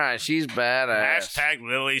 Dang right, she's badass. Hashtag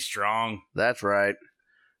Lily Strong. That's right.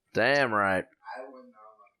 Damn right.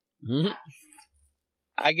 Mhm.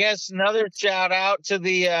 I guess another shout out to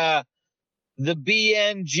the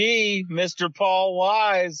BNG, Mr. Paul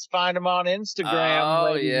Wise. Find him on Instagram,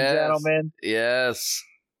 Oh, ladies yes. and gentlemen. Yes.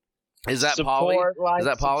 Is that Support, Polly? like, Is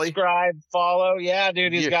that Polly? subscribe, follow. Yeah,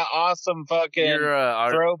 dude, he's You're- got awesome fucking You're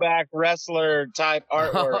throwback wrestler type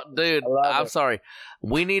artwork. Dude, I love I'm it. sorry.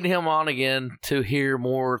 We need him on again to hear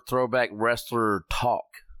more throwback wrestler talk.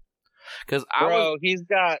 Because Bro, he's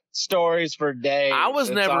got stories for days. I was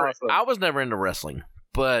It's never awesome. into wrestling,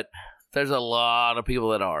 but there's a lot of people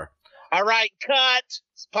that are. All right, cut.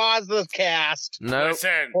 Pause the cast. Nope.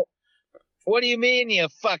 Listen, What do you mean you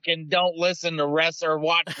fucking don't listen to or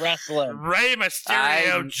watch wrestling? Rey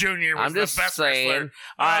Mysterio Jr. was I'm just the best saying. wrestler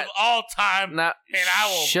Alright. of all time. Now, And I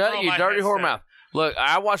will shut throw you my dirty head whore down. mouth. Look,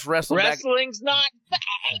 I watched wrestling Wrestling's not.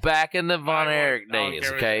 back in the Von I Erich don't days,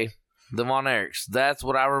 care what okay? The Von Erichs. That's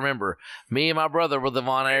what I remember. Me and my brother were the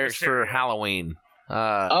Von Erichs for Mysterio. Halloween.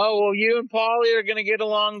 Oh, well, you and Paulie are going to get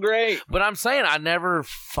along great. But I'm saying I never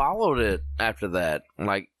followed it after that.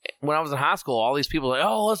 Like, when I was in high school, all these people were like,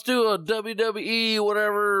 oh, let's do a WWE,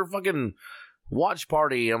 whatever, fucking watch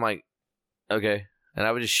party. I'm like, okay. And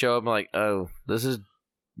I would just show up and like, oh, this is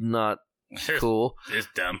not cool. It's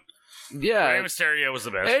dumb. Rey Yeah. Mysterio was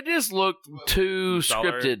the best. It just looked too That's all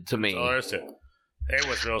there- scripted to that's all there me. is to it. It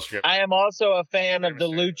was real scripted. I am also a fan of the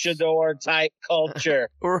luchador type culture.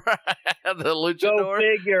 Right. The Go luchador.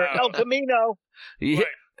 figure. Oh. El Camino. Yeah. Wait.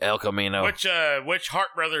 El Camino. Which Hart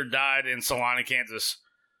brother died in Salina, Kansas?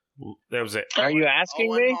 That was it. Are you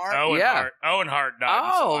asking Owen me? Hart? Owen Yeah. Hart. Owen Hart died.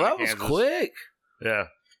 in Oh, Salina, that was Kansas. quick. Yeah,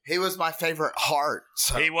 He was my favorite Hart.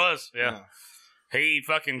 So. he was. Yeah. He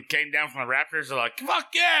fucking came down from the Raptors. They're like, fuck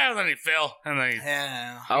yeah! And then he fell. And then he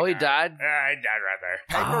Yeah. Oh, he died? died right there.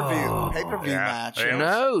 Pay-per-view. Oh. Pay-per-view Yeah. match. Yeah.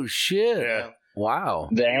 No shit. Yeah. Wow.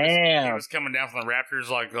 He Damn. was coming down from the Raptors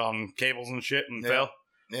like on cables and shit and Yeah. fell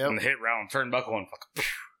Yep. and hit round turnbuckle and fucking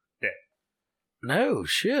No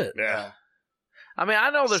shit. yeah. I mean, I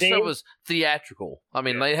know their See? stuff was theatrical. I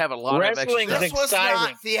mean, they have a lot of Wrestling extra is This was exciting.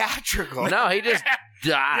 not theatrical. stuff. No, he just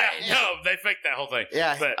died. Yeah, no, they faked that whole thing.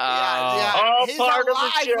 Yeah, but All He's part of the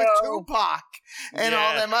alive show. with Tupac and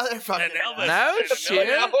all Yeah. them other fucking. and Elvis. No and shit.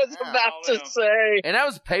 I was Yeah, about all to them. say. And that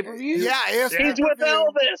was pay per view? Yeah, it was Yeah. He's with pay-per-view.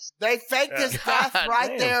 Elvis. They faked his God death right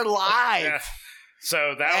damn. there live. Yeah.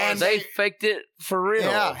 So that And was They faked it for real.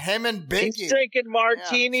 Yeah, him and Biggie. He's drinking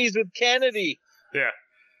martinis with Kennedy.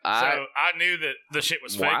 so I knew that the shit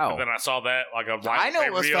was fake, Wow. but then I saw that like a I know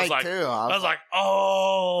it was pay-per-view, fake I too. was like,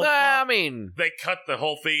 oh, I fuck. mean, They cut the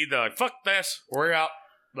whole feed. They're like, fuck this, we're out.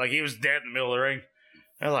 Like he was dead in the middle of the ring.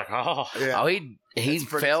 I was like, oh, yeah, he It's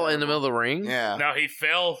pretty fell in the terrible. middle of the ring yeah, no, he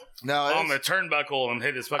fell no, on the it's, turnbuckle and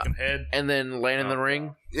hit his fucking head. and then landed in the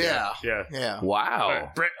ring. yeah, Yeah. yeah. Wow.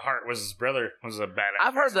 But Bret Hart was his brother. Was a badass.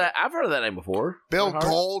 I've heard that. I've heard that name before. Bill Bret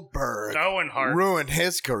Hart? Goldberg Owen Hart. ruined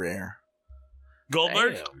his career.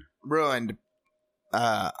 Goldberg. Damn. Ruined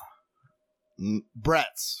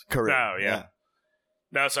Brett's career. Oh, yeah.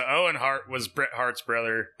 No, so Owen Hart was Bret Hart's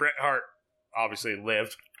brother. Bret Hart obviously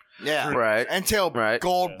lived. Yeah. Right. Until Right.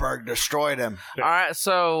 Goldberg destroyed him. All right,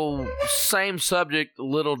 so same subject, a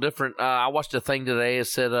little different. I watched a thing today. It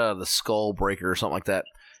said the Skull Breaker or something like that.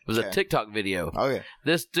 It was a Okay. TikTok video. Okay.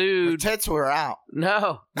 This The dude, tits were out.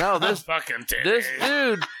 no, this Fucking titties. this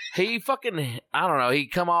dude, he fucking, I don't know. He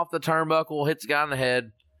come off the turnbuckle, hits the guy in the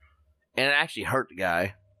head, and it actually hurt the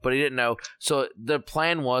guy. but he didn't know. So the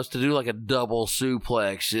plan was to do like a double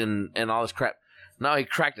suplex and all this crap. No, he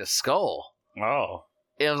cracked his skull. Oh.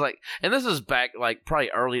 It was like, and this is back like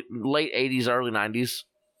probably late 80s, early 90s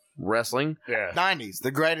wrestling. Yeah. 90s,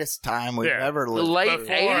 the greatest time we've ever The lived. late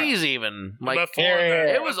Before- 80s even. Like,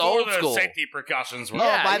 it was old the school. Safety precautions were.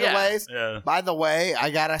 Yeah, By the way,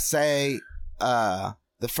 I gotta say,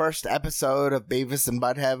 the first episode of Beavis and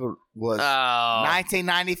Butthead was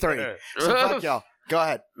 1993. So fuck y'all. Go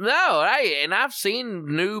ahead. No, hey, and I've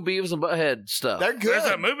seen new Beavis and Butthead stuff. They're good.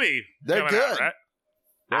 There's a movie. They're coming good. Out, right?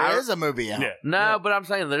 There is a movie out. Yeah. No, but I'm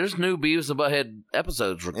saying there's new Beavis and Butthead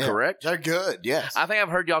episodes, Yeah, correct? They're good, yes. I think I've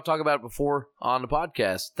heard y'all talk about it before on the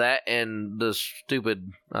podcast. That and the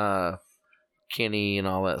stupid Kenny and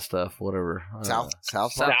all that stuff, whatever. South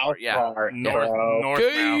South Park. Park, yeah.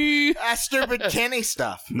 Northmouth. That stupid Kenny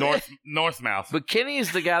stuff. Northmouth. But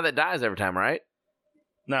Kenny's the guy that dies every time, right?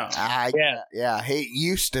 No. Yeah, he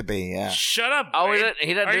used to be, yeah. Shut up. Oh, Wade.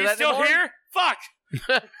 he doesn't Are do you that still anymore? here? Fuck.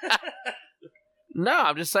 No,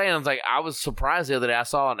 I'm just saying. I was like, I was surprised the other day. I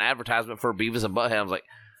saw an advertisement for Beavis and Butthead. I was like,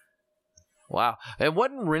 wow. And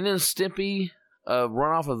wasn't Ren and Stimpy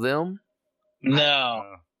run off of them? No,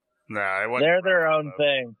 No, it wasn't. they're their own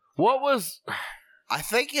thing. What was? I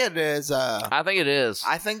think it is, I think it is.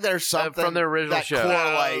 I think there's something from their original that show.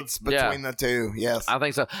 correlates Yeah. between the two, yes. I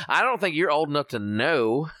think so. I don't think you're old enough to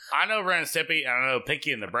know. I know Ren and Stimpy, and I know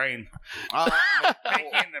Pinky in the Brain. Pinky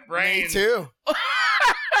in the Brain. Me too.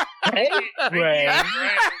 Hey, Ray. Pinky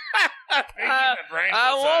in the Brain.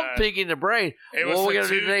 I was, love Pinky in the Brain. it was What are we the going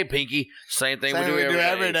to do two- today, Pinky? Same thing Same we do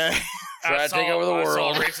every day. Try I to take over the I saw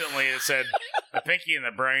world. recently it said the Pinky in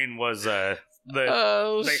the Brain was they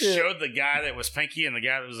Shit. showed the guy that was Pinky and the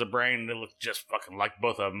guy that was the Brain. They looked just fucking like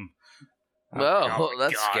both of them. Oh, my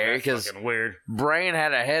that's scary, that's 'cause- fucking weird. Brain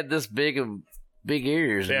had a head this big and big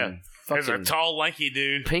ears. Yeah. And There's a fucking tall, lanky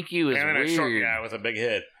dude, Pinky was and then a short weird. guy with a big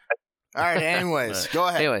head. All right, anyways, go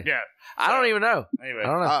ahead. Anyway, Yeah. I don't even know. Anyway, I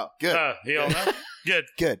don't know. Oh, good. You don't know? Good.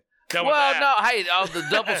 Good. Done with Well, that. no, hey, the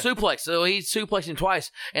double suplex. So he suplexed him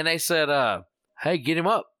twice, and they said, "Hey, get him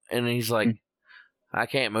up," and he's like, "I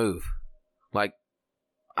can't move." Like,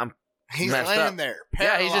 He's messed laying up. there.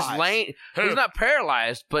 yeah, he's just paralyzed. laying. Who? He's not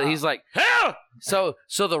paralyzed, but he's like, Hell! so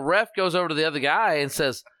the ref goes over to the other guy and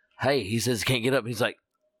says, "Hey," he says, "he can't get up." He's like,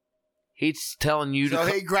 he's telling you So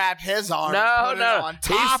to. he grabbed his arm and No, put no. it on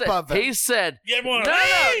top of it. He said, Get one no, of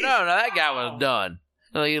these! no, that guy was done.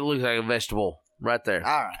 He looks like a vegetable right there.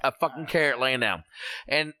 All right. A fucking carrot laying down.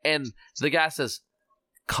 And the guy says,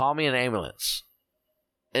 "Call me an ambulance."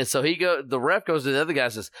 And so the ref goes to the other guy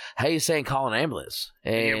and says, "Hey, he's saying call an ambulance."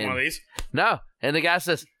 You get one of And these? no. And the guy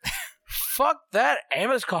says, "Fuck that.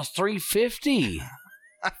 Ambulance costs $350.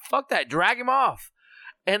 Fuck that. Drag him off."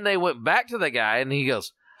 And they went back to the guy and he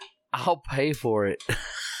goes, "I'll pay for it."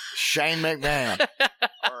 Shane McMahon.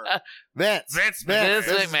 Or Vince. Vince Vince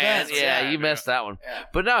Vince McMahon. Vince, Yeah, yeah. you missed that one. Yeah.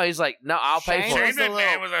 But no, he's like, "No, I'll pay Shane for Shane it." was a McMahon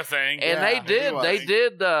little- was a thing. And Yeah, they he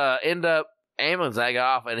did end up ambulance that guy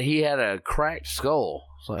off, and he had a cracked skull.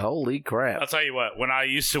 It's like, holy crap. I'll tell you what. When I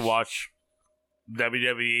used to watch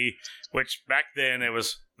WWE, which back then there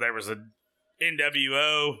was a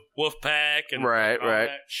NWO Wolfpack and Right, all right.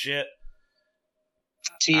 that shit.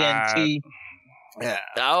 TNT. Yeah.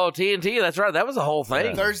 Oh, TNT, that's right. That was the whole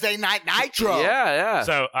thing. Thursday Night Nitro. Yeah.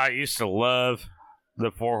 So I used to love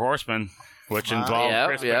the Four Horsemen, which involved Yep,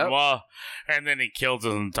 Chris yep. Benoit, and then he killed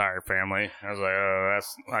his entire family. I was like,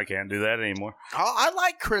 oh, I can't do that anymore. Oh, I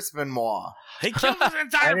like Chris Benoit. He killed his I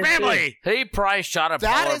entire did family. He probably shot a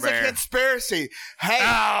That polar is bear. a conspiracy. Hey,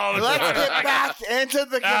 Oh, let's no. get back into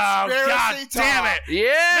the Oh, conspiracy God talk. damn it.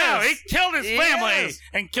 Yes. No, he killed his family Yes.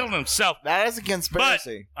 and killed himself. That is a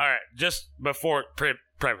conspiracy. All right, just before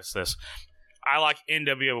preface this, I like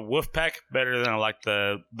NWO Wolfpack better than I like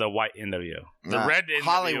the white NWO. The Nah, red NWO.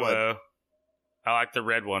 Hollywood. I like the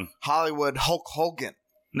red one. Hollywood Hulk Hogan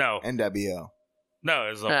No, NWO. no, it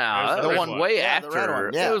was the, No, it was that the was red one. way Yeah, the red after.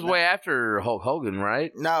 one, yeah. It was way after Hulk Hogan,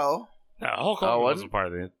 right? No, No, Hulk Hogan Oh, wasn't part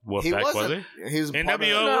of the Wolfpack, he was wasn't. he? He was part of,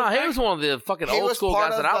 NWO? No, he Wolfpack? was one of the fucking he old was school part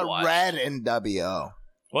guys of that I the watched. red NWO.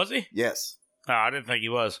 Was he? Yes. No, I didn't think he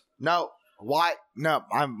was. No. White. No,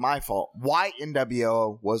 my fault. White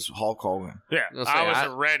NWO was Hulk Hogan. Yeah, I'll say, I was I-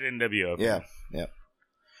 a red NWO. Yeah.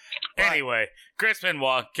 Anyway, Chris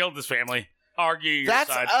Benoit killed his family. Argue your That's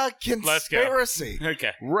side. a Let's go. conspiracy.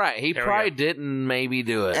 Okay. Right, he There we probably go. didn't maybe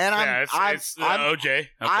do it. And Yeah, it's OJ. Okay.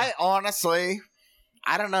 I honestly,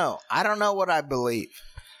 I don't know. I don't know what I believe.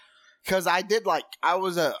 Because I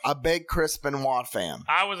was a big Chris Benoit fan.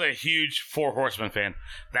 I was a huge Four Horsemen fan.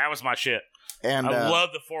 That was my shit. And I love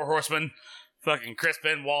the Four Horsemen fucking Chris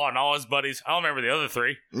Benoit and all his buddies. I don't remember the other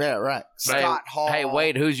three. Yeah, right. Hey, Scott Hall. Hey,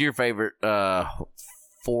 Wade, who's your favorite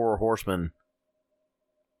four horsemen?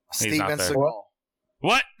 He's not Steven there. Seagal.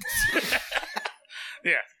 What?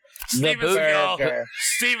 Yeah. Steven Seagal.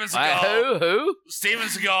 Steven Seagal. Who? Steven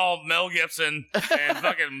Seagal, Mel Gibson, and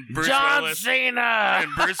fucking Bruce John Willis. Cena.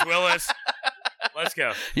 And Bruce Willis. Let's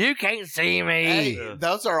go. You can't see me. Hey,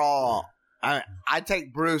 those are all. I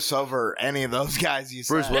take Bruce over any of those guys you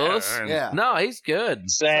said. Bruce Willis? Yeah. No, he's good.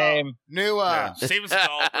 Same. New. Yeah. Steven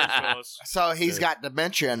Seagal, Bruce Willis. So he's got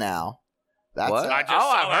dementia now. That's What? I just Oh,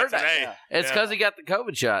 saw I've heard that. today. Yeah. It's because he got the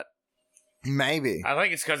COVID shot. Maybe. I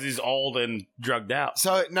think it's because he's old and drugged out.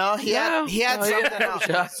 So no, he had No, something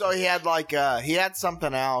yeah. else. So he had he had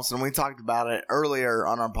something else, and we talked about it earlier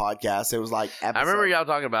on our podcast. It was like I remember y'all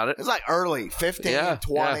talking about it. It was like early, 15, Yeah,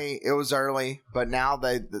 20. It was early, but now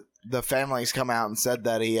the family's come out and said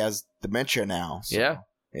that he has dementia now. So,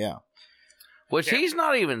 yeah. Which he's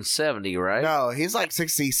not even 70, right? No, he's like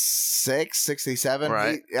 66, 67.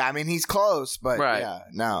 Right. He's close, but Right. yeah,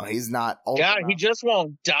 no, he's not old God, enough. he just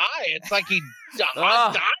won't die. It's like he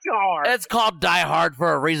Ah. die hard. It's called Die Hard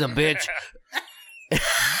for a reason, bitch.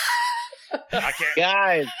 I can't.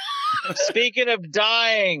 Guys, speaking of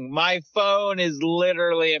dying, my phone is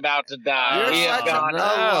literally about to die. You're He has such a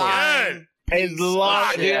gone Good. as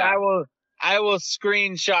long, dude, Yeah. I will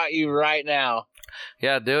screenshot you right now.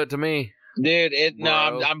 Yeah, do it to me. Dude,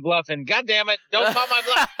 Bro. I'm bluffing. God damn it. Don't call my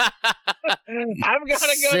bluff. I'm gonna go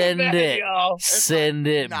Send to bed, it. y'all. Send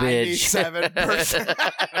it, bitch.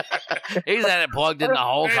 97%. He's had it plugged in the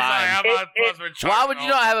whole He's like, time. how about Buzzman Why charging would you all-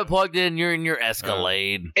 not have it plugged in? You're in your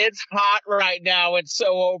Escalade. It's hot right now. It's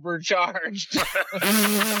so overcharged.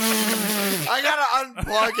 I gotta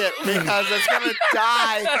unplug it because it's gonna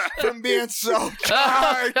die from being so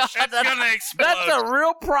charged. It's gonna explode. That's a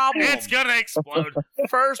real problem. It's gonna explode.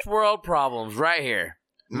 First world problems right here.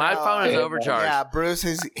 My No, phone is overcharged. Yeah, Bruce,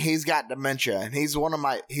 he's got dementia, and he's one of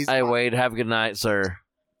my. Hey, Wade, have a good night, sir.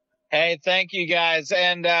 Hey, thank you guys.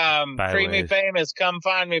 And Bye, Creamy Wade. Famous, come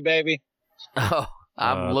find me, baby. Oh,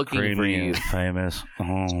 I'm looking for Creamy you. and famous.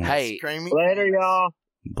 Oh. Hey, Creamy. Later, y'all.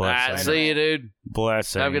 Blessings. see you, dude.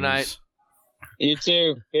 Blessings. Have a good night. You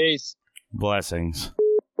too. Peace. Blessings.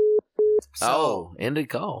 Oh, ended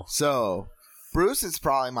call. So Bruce is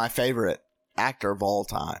probably my favorite actor of all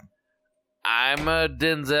time. I'm a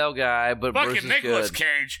Denzel guy, but Bruce Fucking is Nicolas good.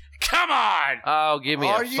 Cage. Come on. Oh, give me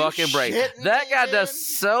Are a you fucking break. shitting That me, guy dude?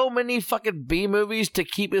 does so many fucking B movies to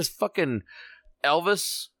keep his fucking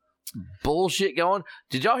Elvis bullshit going.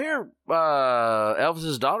 Did y'all hear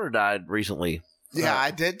Elvis's daughter died recently? Yeah, I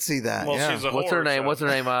did see that. Well, yeah. she's a What's her whore, name? so- What's her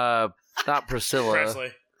name? Not Priscilla.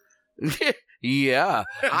 Presley. Yeah.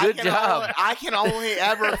 I Good can job. Only, I can only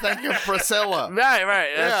ever think of Priscilla. Right.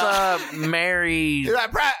 That's Mary. You're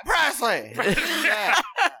like, Presley. Yeah.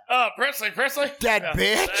 Oh, Presley. Dead Yeah,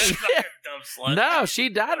 bitch. that fucking dumb slut. No, she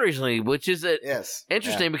died recently, which is Yes.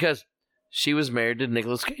 interesting because she was married to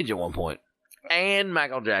Nicolas Cage at one point. And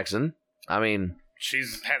Michael Jackson. I mean, She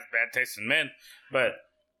has bad taste in men, but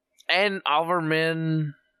and Oliver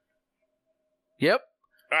Men. Yep.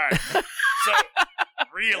 all right. So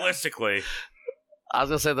realistically, I was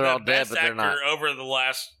going to say they're the all dead, best but they're not. actor over the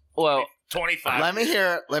last Well, 25. Let me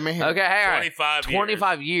hear it. Let me hear it. okay, hang on. 25 years.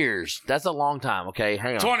 25 years. That's a long time, okay?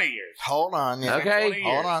 Hang on. 20 years. Hold on. Yeah. Okay. 20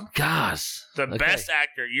 Hold years. on. Gosh. The Okay. best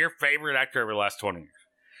actor, your favorite actor over the last 20 years.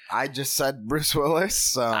 I just said Bruce Willis.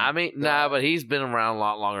 So. I mean, nah, but he's been around a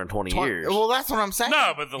lot longer than 20 years. Well, that's what I'm saying.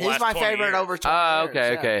 No, but the He's last my 20 favorite years. over 20 years.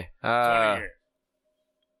 Okay, yeah. okay. 20 years.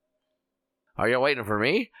 Are y'all waiting for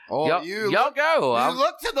me? Oh, y'all, you y'all go. You I'm-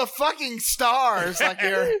 look to the fucking stars like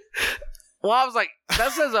you're. well, I was like,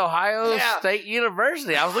 that says Ohio Yeah. State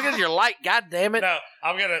University. I was looking at your light. God damn it. No,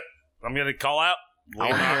 I'm gonna call out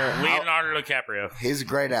Leonardo DiCaprio. He's a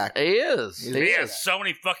great actor. He is. He He He has is. so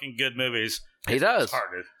many fucking good movies. He does. It's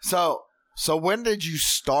hard So when did you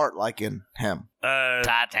start liking him? to.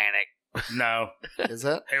 Titanic. No, Is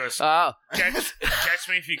it? it was Oh, Catch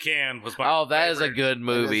Me If You Can was my. oh, that is a favorite. good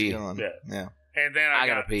movie. It is a good one. Yeah. Yeah. And then I I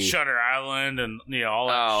gotta got pee. Shutter Island and all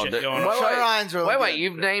that Oh, shit the- going Wait, on. Shutter Island's really Wait, good.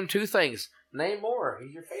 you've named two things. Name more.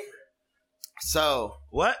 Who's your favorite? So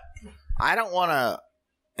What? I don't want to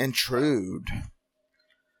intrude,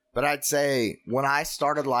 but I'd say when I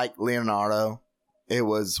started like Leonardo, it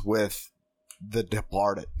was with The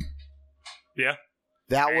Departed. Yeah.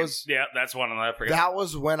 That And- was yeah, that's one of them. I forgot. that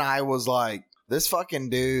was when I was like, this fucking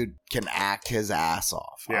dude can act his ass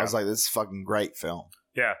off. I Yeah. was like, this is a fucking great film.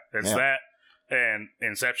 Yeah, it's Yeah. that and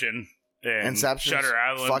Inception and Inception, Shutter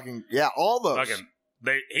Island. fucking all those. Fucking,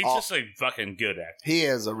 he's All- just a fucking good actor. He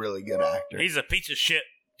is a really good actor. He's a piece of shit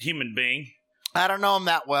human being. I don't know him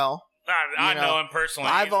that well. I know him personally.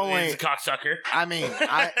 He's a cocksucker. I mean,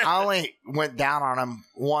 I only went down on him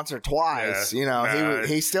once or twice. Yeah.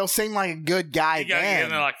 He still seemed like a good guy. He got in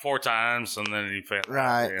there like 4 times, and then he failed.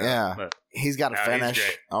 Right? Yeah. But, he's got to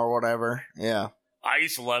finish or whatever. Yeah. I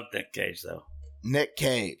used to love Nick Cage though. Nick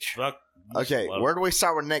Cage. Fuck. Okay, where do we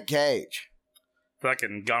start with Nick Cage?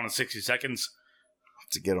 Fucking Gone in 60 Seconds.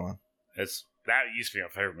 It's a good one. That used to be my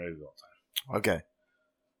favorite movie of all time. Okay.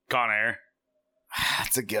 Con Air.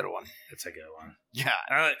 That's a good one. It's a good one.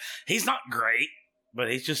 Yeah. He's not great, but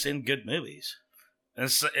he's just in good movies.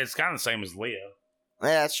 It's kind of the same as Leo.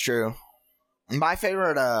 Yeah, that's true. My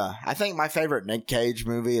favorite, I think my favorite Nick Cage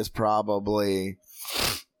movie is probably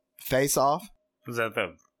Face Off. Is that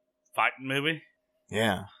the fighting movie?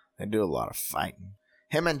 Yeah, they do a lot of fighting.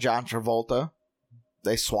 Him and John Travolta,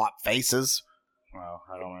 they swap faces. Wow,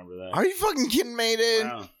 I don't remember that. Are you fucking kidding me, dude?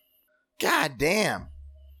 Wow. God damn.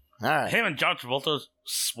 All right. Him and John Travolta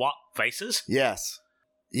swap faces? Yes.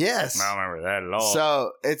 I don't remember that at all.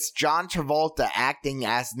 So it's John Travolta acting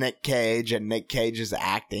as Nick Cage, and Nick Cage is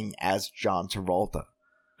acting as John Travolta.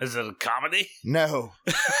 Is it a comedy? No,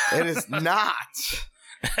 it is not.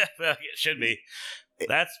 It should be.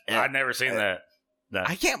 I've never seen that.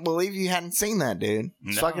 I can't believe you hadn't seen that, dude.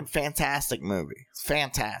 It's No. fucking fantastic movie. It's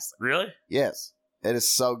fantastic. Really? Yes. It is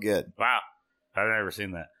so good. Wow. I've never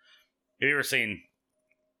seen that. Have you ever seen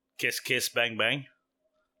Kiss Kiss Bang Bang?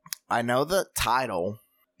 I know the title.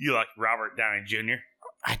 You like Robert Downey Jr.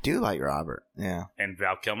 I do like Robert. Yeah. and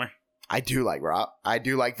Val Kilmer? I do like Rob. I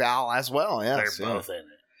do like Val as well. Yes. They're both in it.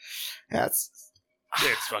 That's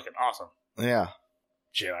It's fucking awesome. yeah.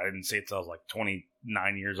 Shit, I didn't see it till I was like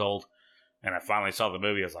 29 years old. And I finally saw the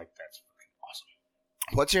movie. I was like, that's fucking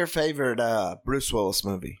awesome. What's your favorite Bruce Willis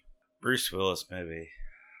movie? Bruce Willis movie.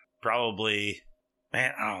 Probably,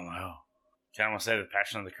 man, I don't know. Kind of want to say The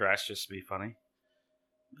Passion of the Christ just to be funny.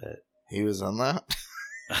 But He was on that.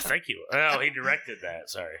 I think he was. Oh, he directed that.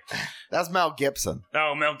 Sorry. That's Mel Gibson.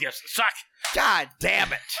 Oh, Mel Gibson. Fuck. God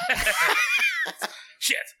damn it.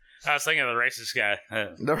 Shit. I was thinking of the racist guy.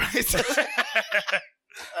 The racist.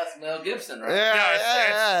 That's Mel Gibson, right?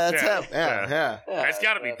 Yeah, that's yeah, him. Yeah. It's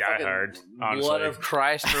got to be Die Hard, honestly. Blood of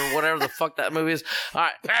Christ or whatever the fuck that movie is. All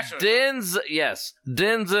right, Passion.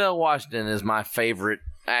 Denzel Washington is my favorite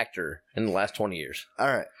actor in the last 20 years. All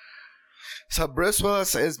right. So Bruce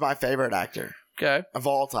Willis is my favorite actor Okay. of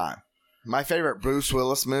all time. My favorite Bruce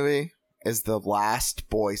Willis movie is The Last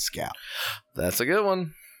Boy Scout. That's a good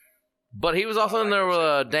one. But he was also in there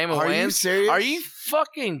with Damon Wayans. Are you serious? Are you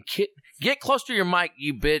fucking kidding? Get close to your mic,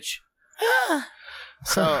 you bitch.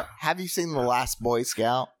 So, have you seen The Last Boy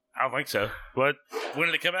Scout? I don't think so. What? When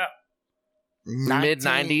did it come out?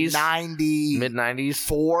 Mid-90s? 94?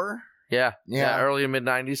 Mid-90s? Yeah, early to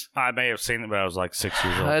mid-90s. I may have seen it, but I was like 6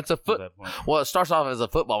 years old. Well, it starts off as a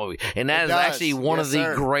football movie, and that is actually one of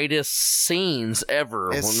the greatest scenes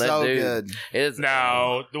ever. It's when so that dude, good. It is,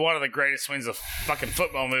 No, one of the greatest scenes of fucking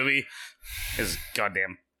football movie is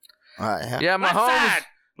goddamn. All right, Yeah, my Left home. side!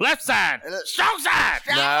 Left side! Strong side!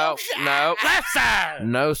 No, Left side!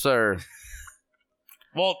 no, sir.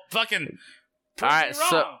 Well, fucking. All right,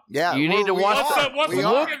 so Yeah, you need to watch. What's the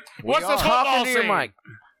are. football Talking to your scene? mic.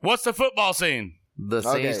 What's the football scene? The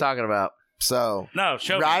scene Okay. he's talking about. So, No,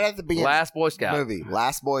 show right me. at the beginning Last Boy Scout. movie,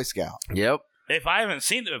 Last Boy Scout. Yep. If I haven't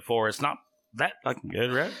seen it before, it's not that fucking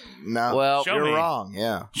good, right? No, Well, Show you're me. wrong.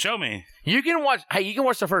 Yeah. Show me. you can watch. Hey, you can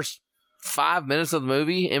watch the first 5 minutes of the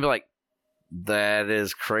movie and be like, "That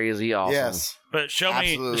is crazy awesome." Yes. But show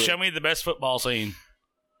Absolutely. me the best football scene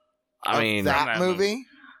I mean, that that movie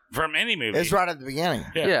from any movie. is right at the beginning.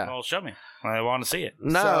 Yeah. Well, show me. I want to see it.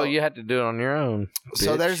 no, So- you have to do it on your own.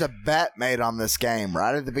 So bitch. there's a bet made on this game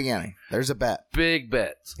right at the beginning. There's a bet. big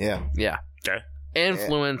bets. Yeah. Yeah. Okay.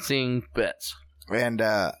 Influencing bets. And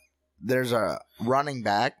there's a running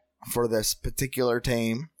back for this particular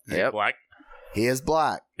team. Yep. Black. He is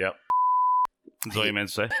black. That's what you meant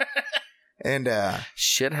to say. And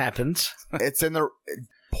Shit happens. it's in the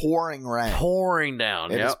pouring rain. Pouring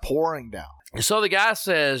down. It is Yep. pouring down. So the guy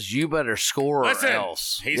says, "You better score Listen. or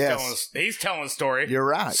else." He's Yes. telling a story. You're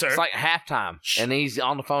right. Sir. It's like halftime, and he's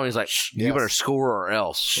on the phone. He's like, "You Yes. better score or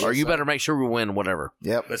else, or Yes, you sir. better make sure we win, whatever."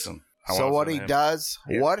 Yep. Listen. I So want what to he him. does,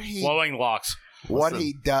 Flowing locks. what Listen.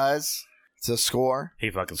 he does to score, He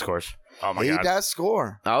fucking scores. Oh my he god. does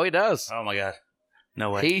score. Oh, he does. Oh my god.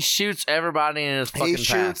 No way. He shoots everybody in his fucking He path.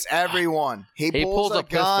 shoots everyone. He pulls a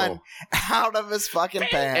gun out of his fucking And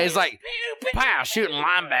pants. he's like, pow, shooting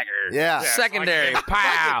linebacker. Yeah. Secondary, Like-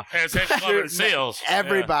 pow. It's him clubbing seals.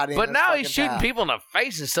 Everybody. in But his now fucking he's shooting path. people in the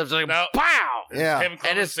face and stuff. It's like, No. pow. Yeah. Yeah. Him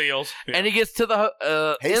clubbing it's- seals. And he gets to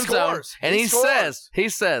the He end zone, scores. and He scores. he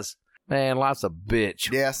says, Man, lots of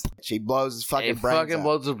bitch. Yes, she blows his fucking brains fucking out.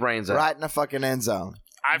 blows his brains out. Right in the fucking end zone.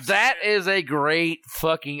 That is a great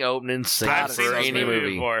fucking opening scene I've for seen this any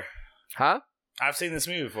movie. before. Huh? I've seen this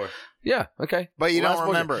movie before. Yeah, okay. But you Well, don't that's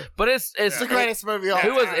bullshit. remember. But it's It's the greatest movie of all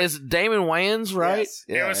Who was time. is Damon Wayans, right? Yes.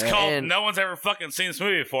 It was Yeah. called And- No One's Ever Fucking Seen This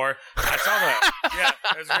Movie Before. I saw that.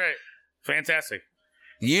 Yeah, it was great. Fantastic.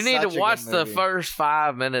 You need Such a to good watch the movie. first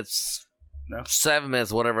 5 minutes, No. 7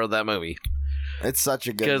 minutes, whatever of that movie, It's such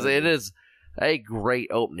a good because movie. it is a great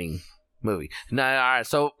opening movie. Now, all right,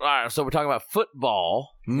 so we're talking about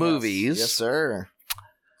football movies. Yes, sir.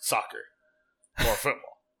 Soccer. Or football.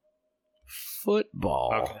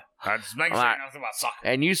 Football. Okay. I just making All sure right. nothing about soccer.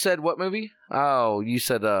 And you said what movie? Oh, you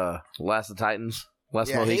said Last of the Titans, Last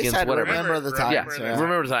Yeah, he Mohicans, said whatever. Remember the Yeah, Titans. Remember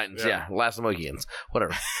Remember the Titans. Yeah. Yeah, Last of the Mohicans,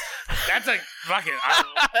 whatever. That's a fucking.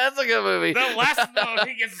 That's a good movie. The last one,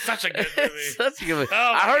 he gets such a good movie. That's a good movie. Oh,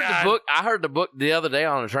 I my heard God. the book. I heard the book the other day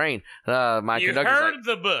on a train. My You conductor's heard like,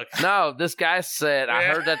 the book. "No, this guy said I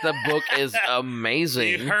Yeah. heard that the book is amazing."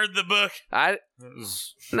 You heard the book. I It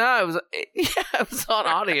was- no, it was it was on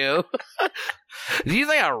audio. Do you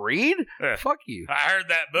think I read? Yeah. Fuck you. I heard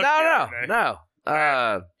that book. the other day.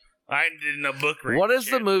 No. I did no book reading. What is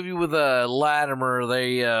the shit. movie with Latimer?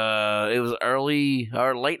 They it was early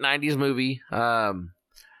or late '90s movie.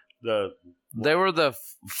 The They were the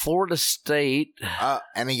Florida State.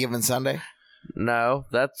 Any Given Sunday. No,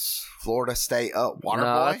 that's Florida State.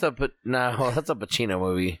 Waterboy. no, that's a Pacino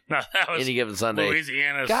movie. no, that was Any Given Sunday.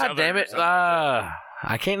 Louisiana. God Southern damn or it! something like that.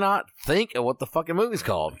 I cannot think of what the fucking movie's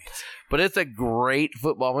called, but it's a great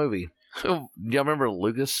football movie. Y'all remember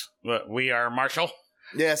Lucas? What, We Are Marshall.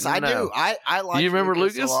 Yes, I No. do. I like. You remember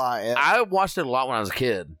Lucas? a lot, yeah. I watched it a lot when I was a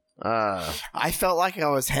kid. I felt like I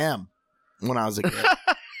was him when I was a kid.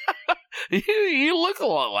 You look a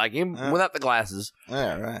lot like him without the glasses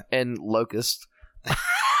Yeah, right. and Locust.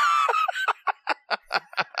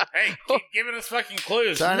 Hey, keep giving us fucking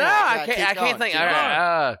clues. Sorry. No, know, I keep can't going, think. keep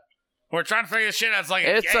We're trying to figure this shit out. It's like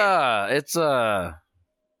a It's game. it's a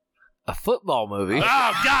football movie.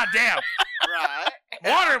 Oh, god damn. Right.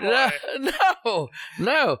 Waterboy.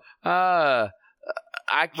 No. I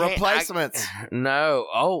can't. Replacements. No.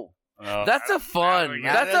 Oh, Oh, that's a fun.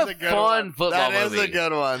 yeah, That's a fun football That movie. is a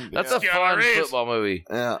good one. That's yeah. a Keanu fun Reeves. football movie.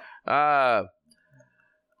 Yeah.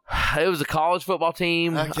 It was a college football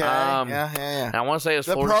team. Okay. And yeah. I want to say it was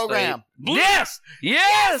The Florida program. State. Yes. You nailed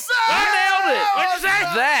it. What'd you say?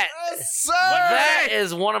 That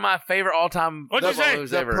is one of my favorite all-time What'd you football say?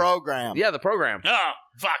 movies The ever. program. Yeah, the program. Oh,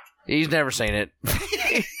 fuck. He's never seen it.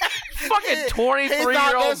 Fucking He thought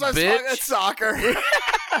 23-year-old this was fucking bitch. soccer.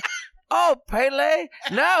 Oh, Pele?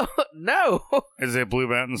 No. Is it Blue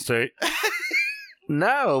Mountain State?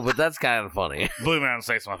 No, but that's kind of funny. Blue Mountain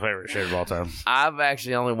State's my favorite shit of all time. I've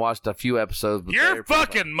actually only watched a few episodes. But Your they're pretty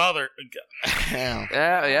fucking mother. Yeah. fun.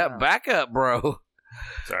 Yeah, back up, bro.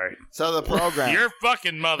 Sorry. So the program. Your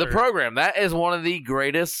fucking mother. The program. That is one of the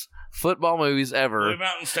greatest football movies ever. Blue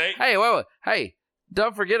Mountain State. Hey, wait. Hey,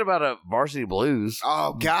 don't forget about Varsity Blues.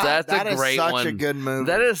 Oh God, That's a that is great such one. a good movie.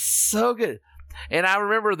 That is so good. And I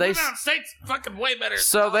remember Blue Mountain State's fucking way better.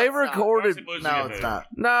 So they recorded. Varsity Blues is a No, good it's movie. not.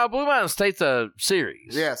 No, Blue Mountain State's a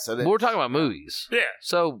series. Yes, it is. We're talking about movies. Yeah.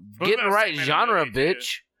 So Blue get the Mountain right State made a genre, movie, too.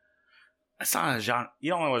 bitch. That's not a genre.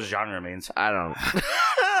 You don't know what genre means. I don't.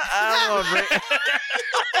 I don't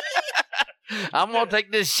know. I'm gonna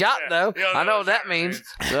take this shot though. You don't I know what that genre means.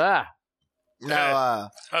 Ah. No,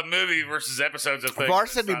 A movie versus episodes of things.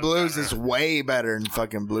 Varsity That's not Blues genre. is way better than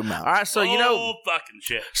fucking Blue Mountain. All right, so you know, Oh, fucking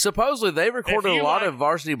shit. supposedly they recorded If a you lot like- of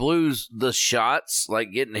Varsity Blues, the shots,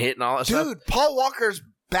 like getting hit and all that stuff. Dude, Paul Walker's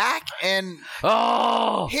back and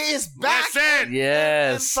Oh, he is back. Listen.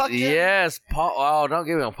 yes, fucking- yes, Paul. Oh, don't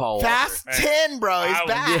give me a Paul Fast Walker. 10, bro. He's I will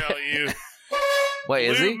back. tell you. Wait,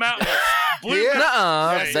 is Blue he? Mountain. Blue He is. Mountain.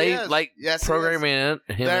 Nuh-uh. Yes, he They is. like Yes, he programming him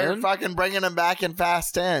They're in. fucking bringing him back in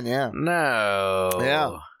Fast 10, yeah. No. Yeah.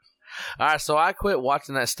 All right, so I quit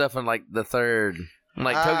watching that stuff in like the third,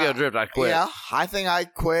 like Tokyo Drift. I quit. Yeah, I think I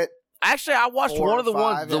quit. Actually, I watched 4 one of the or 5,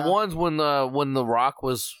 ones, yeah. the ones when the Rock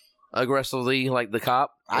was aggressively like the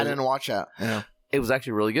cop. I didn't watch that. Yeah. It was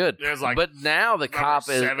actually really good. It was like but now the number cop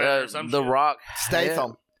is 7 or some the shit. Rock.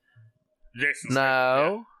 Statham. Jason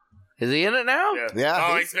No, is he in it now? Statham, Yeah,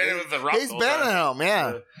 Oh, he's been in with the Rock. He's the whole been in time. them,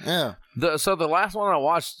 yeah. Yeah. So the last one I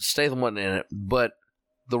watched, Statham wasn't in it, but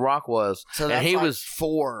the Rock was. So And that's he like was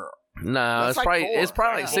 4. No, That's it's like probably 4. it's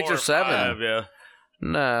probably like Yeah. 6 or 7. 5, yeah.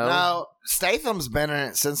 No. No, Statham's been in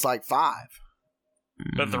it since like 5.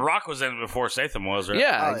 But the Rock was in it before Statham was, right?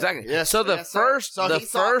 Yeah, Oh, yeah. exactly. Yes, so the yes, first so the he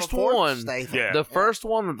saw it first before one Statham. Yeah. the first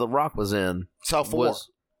one that the Rock was in So 4. was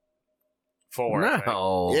 4. I think.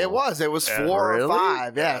 No. It was. It was Yeah, 4 really? or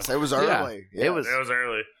 5. Yes, it was early. It was. It was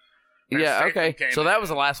early. Yeah. Okay. Came So in. that was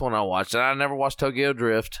the last one I watched, and I never watched Tokyo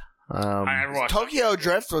Drift. I never watched Tokyo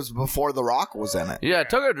Drift was before The Rock was in it. Yeah,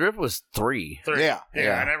 Tokyo Drift was 3. 3. Yeah.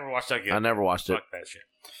 Yeah, I never watched Tokyo. I never watched it. Fuck that shit.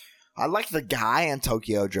 I like the guy in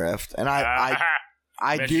Tokyo Drift, and I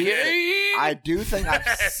do think I've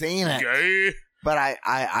seen it, Gay. but I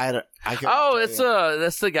couldn't Oh, tell you.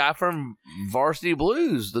 that's the guy from Varsity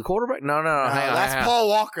Blues, the quarterback. No, hang on, that's hang on. Paul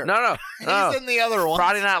Walker. No, He's in the other one.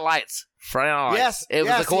 Friday Night Lights. Friday Night Lights. Yes, it was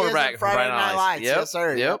yes, the quarterback. he is in Friday Night Lights. Yep, Yes,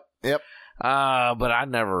 sir. Yep. But I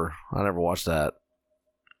never watched that.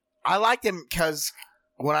 I liked him because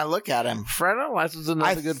when I look at him, Friday Night Lights was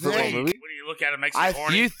another good football think- movie. When you look at it, it makes me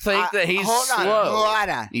horny. You think that he's hold on, slow? hold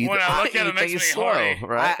on. You When I look at you him, it think makes he's me slow, horny.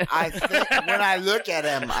 right? I think when I look at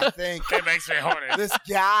him, I think It makes me horny. this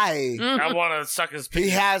guy, I want to suck his he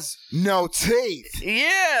penis. has no teeth.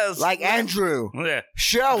 Yes. Like Andrew Yeah.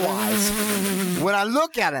 Shriwise. When I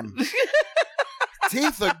look at him,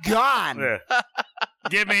 teeth are gone. Yeah.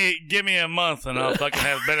 Give me a month and I'll fucking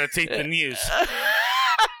have better teeth than you.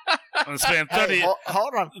 I'm spend Hey,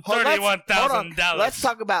 hold on. $31,000. Let's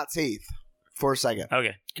talk about teeth for a second.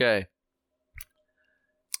 Okay. Okay.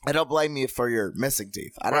 I don't blame you for your missing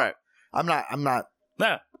teeth. I don't. Right. I'm not.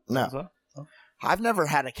 No. No. I've never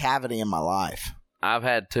had a cavity in my life. I've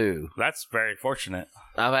had 2. That's very fortunate.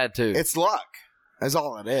 I've had 2. It's luck. That's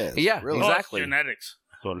all it is. Yeah, really. Well, exactly. it's genetics.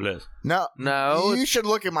 That's what it is. No. You should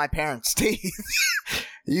look at my parents' teeth.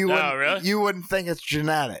 You No, wouldn't, really? You wouldn't think it's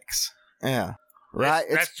genetics. Yeah. Right.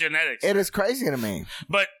 That's genetics. It is crazy to me.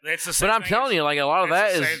 But it's the same But I'm thing telling as- you, like a lot of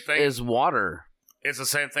it's that the same thing. is water. It's the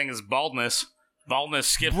same thing as baldness. Baldness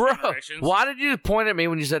skips Bro, generations. why did you point at me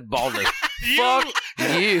when you said baldness? You- Fuck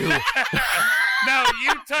you. No,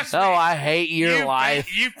 you touched me. Oh, I hate your You life.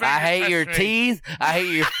 you I hate finger your touched me. teeth. I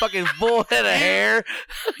hate your fucking full head of hair.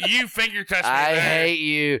 You finger touched me. I there. hate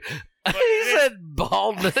you. But He it- said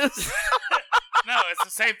baldness. No, it's the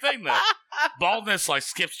same thing though. Baldness like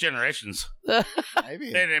skips generations, Maybe.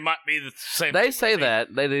 and it might be the same. They thing say with teeth.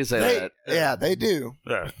 that. They do say that. Yeah, they do.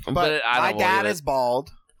 Yeah. But I my don't dad believe it. is bald.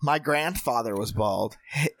 My grandfather was bald.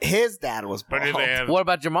 His dad was But bald. do they have? What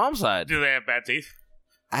about your mom's side? Do they have bad teeth?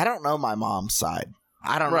 I don't know my mom's side.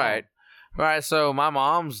 I don't Right. know. Right. So my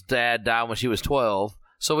mom's dad died when she was 12.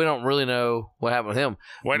 So we don't really know what happened with him.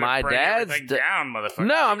 Way to My bring dad's everything da- down, motherfucker.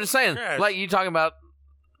 No, I'm just saying. Christ. Like you talking about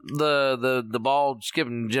the bald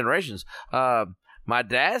skipping generations. My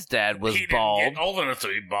dad's dad was he bald. didn't get old enough to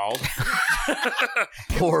be bald.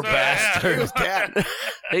 Poor Yeah. bastard. He was dead.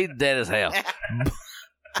 He's dead as hell.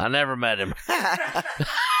 I never met him.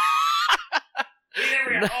 He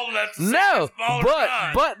never got old enough to see No, his bald but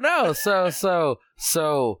son. but no.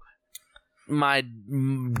 So my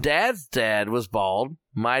dad's dad was bald.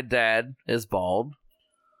 My dad is bald.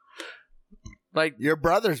 Like Your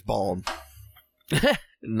brother's bald.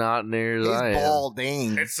 not near as He's I am.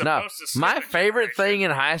 balding. It's No, supposed to skip my a favorite generation. thing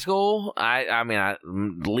in high school, I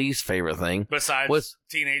mean, least favorite thing besides was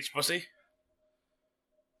teenage pussy.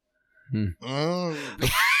 Mm.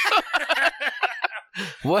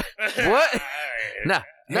 what? What? No,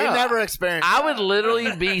 He no. never experienced I that. would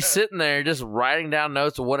literally be sitting there just writing down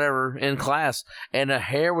notes or whatever in class, and a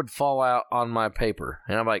hair would fall out on my paper,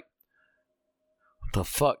 and I'm like, "What the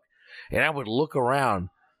fuck?" And I would look around,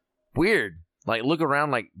 weird, like look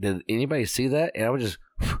around, like, did anybody see that? And I would just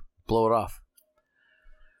blow it off.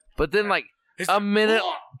 But then, like a minute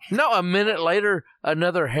later,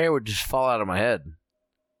 another hair would just fall out of my head,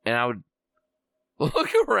 and I would look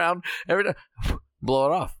around every time,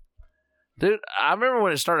 blow it off. Dude, I remember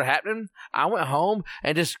when it started happening, I went home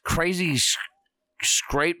and just crazy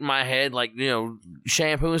scraped my head, like,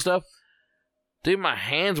 shampoo and stuff. Dude, my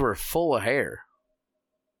hands were full of hair.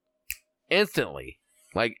 Instantly.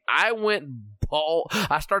 Like, I went bald.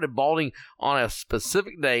 I started balding on a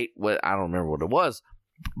specific date. I don't remember what it was,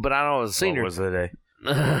 but I know I was a senior. What was the day?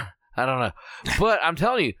 I don't know. But I'm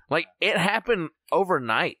telling you, like, it happened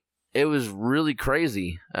overnight. It was really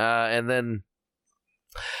crazy. And then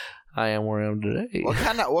I am where I am today. What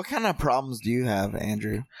kind of problems do you have,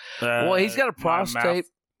 Andrew? Well, he's got a my prostate.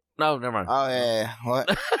 No, never mind. Oh yeah. What?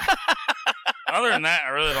 Other than that,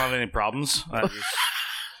 I really don't have any problems. I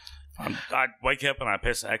wake up and I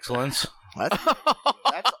piss excellence. That's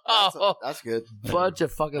good. Bunch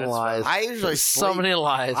of fucking That's lies. I usually So sleep. many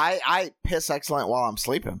lies. I piss excellent while I'm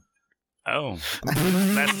sleeping. Oh,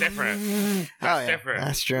 that's different. Oh That's yeah, different.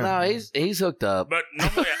 that's true. No, he's hooked up. But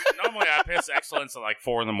normally I piss excellence at like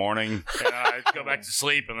 4 a.m. and I go back to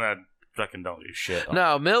sleep and then fucking don't do shit.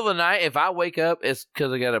 No, middle of the night, if I wake up, it's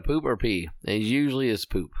because I got to poop or pee. It usually is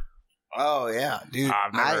poop. Oh yeah, dude.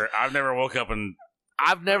 I've never woke up and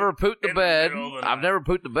I've never pooped the bed. I've never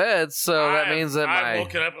pooped the bed, so that means that I've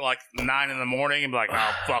woken up at like 9 in the morning and be like,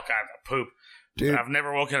 oh fuck, I have to poop. Dude. I've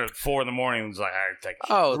never woken up at 4 in the morning and was like, I have to take a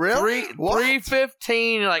shit. Oh, really?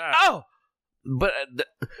 3:15. You're like, oh, but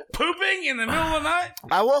pooping in the middle of the night.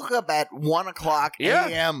 I woke up at 1:00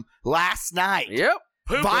 a.m. last night. Yep.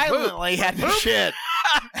 Violently had to shit.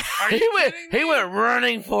 He went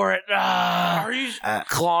running for it. Are you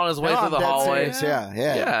clawing his way through the hallway?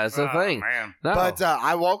 Yeah, it's a thing. Man. No. But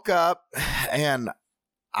I woke up and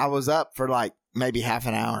I was up for like maybe half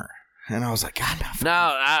an hour, and I was like, God,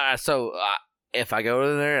 no. So if I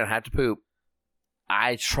go in there and have to poop,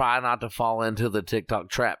 I try not to fall into the TikTok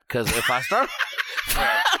trap, because if I start.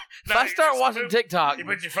 If I start watching TikTok, you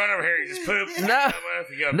put your phone over here, you just poop.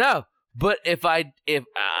 No. But if I'm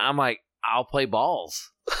like, I'll play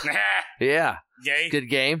balls. Yeah. Gay. Good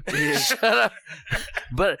game. Shut up.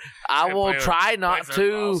 But I will try not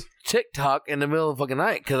to TikTok in the middle of the fucking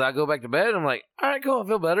night, because I go back to bed and I'm like, all right, cool, I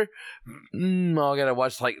feel better. I gotta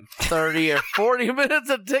watch like 30 or 40 minutes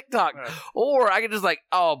of TikTok. Or I can just like,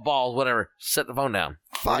 oh, balls, whatever. Set the phone down.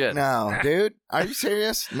 Fuck no, dude. Are you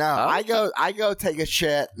serious? No. I go take a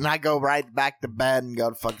shit and I go right back to bed and go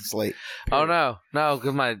to fucking sleep. Period. Oh no,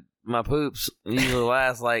 because my poops usually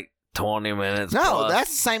last like 20 minutes. No, plus.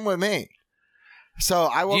 that's the same with me. So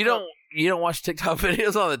I woke up. You don't watch TikTok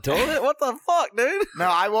videos on the toilet? What the fuck, dude? No,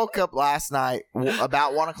 I woke up last night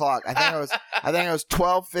about 1:00. I think it was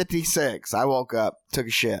 12:56. I woke up, took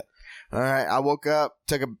a shit. All right, I woke up,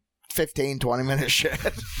 took a 15-20 minute shit,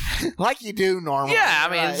 like you do normally. Yeah, I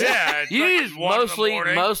mean, right? you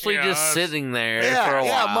mostly just sitting there for a while.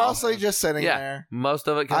 Yeah, mostly just sitting there. Most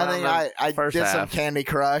of it. I did some Candy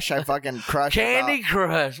Crush. I fucking crushed Candy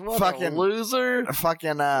Crush. What fucking a loser.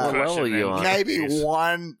 Fucking what level are you on? Maybe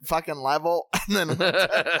one fucking level, and then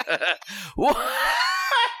what?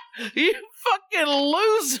 You fucking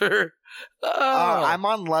loser. I'm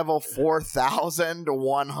on level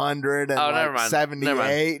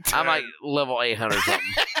 4,178. I'm like level 800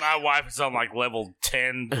 something. My wife is on like level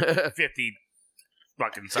 1050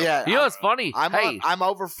 fucking something. Yeah, you know what's funny? I'm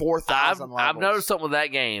over 4,000 levels. I've noticed something with that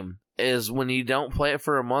game is when you don't play it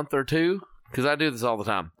for a month or two, because I do this all the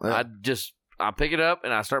time. Yeah. I pick it up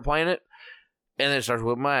and I start playing it, and then it starts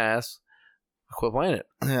whipping my ass. I quit playing it.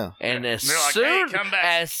 Yeah. And as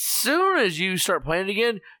soon as you start playing it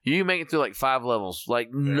again, you make it through like 5 levels. Like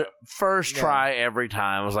first try every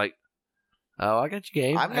time. I was like, oh, I got your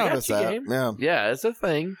game. I've noticed that. Game. Yeah, it's a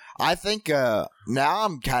thing. I think now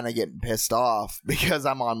I'm kind of getting pissed off because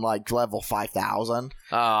I'm on like level 5,000.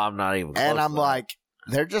 Oh, I'm not even close. And I'm like,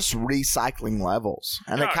 they're just recycling levels.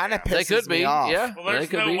 And it kind of pisses me off. Yeah. Well, there's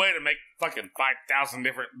no way to make fucking 5,000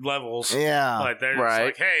 different levels. Yeah. Like, they're just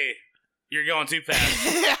like, hey, you're going too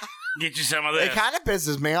fast. Get you some of this. It kind of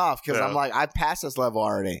pisses me off because I'm like, I passed this level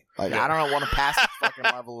already. Like, I don't want to pass this fucking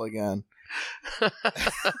level again.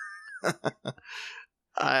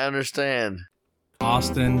 I understand.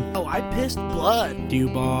 Austin. Oh, I pissed blood. Dew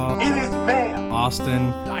ball. It is bam.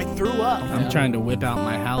 Austin. I threw up. I'm trying to whip out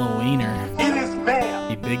my Halloweener. It is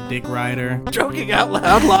bam. The big dick rider. Joking out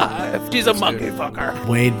loud live. She's a monkey fucker.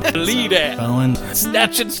 Wade. Lead it. Bowen.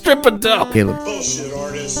 Snatch and strip and dump. Bullshit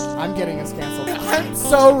artist. I'm getting us canceled. I'm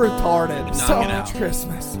so retarded. So much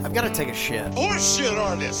Christmas. I've got to take a shit. Bullshit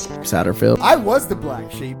artist. Satterfield. I was the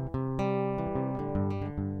black sheep.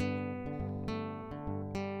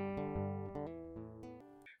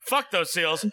 Fuck those seals.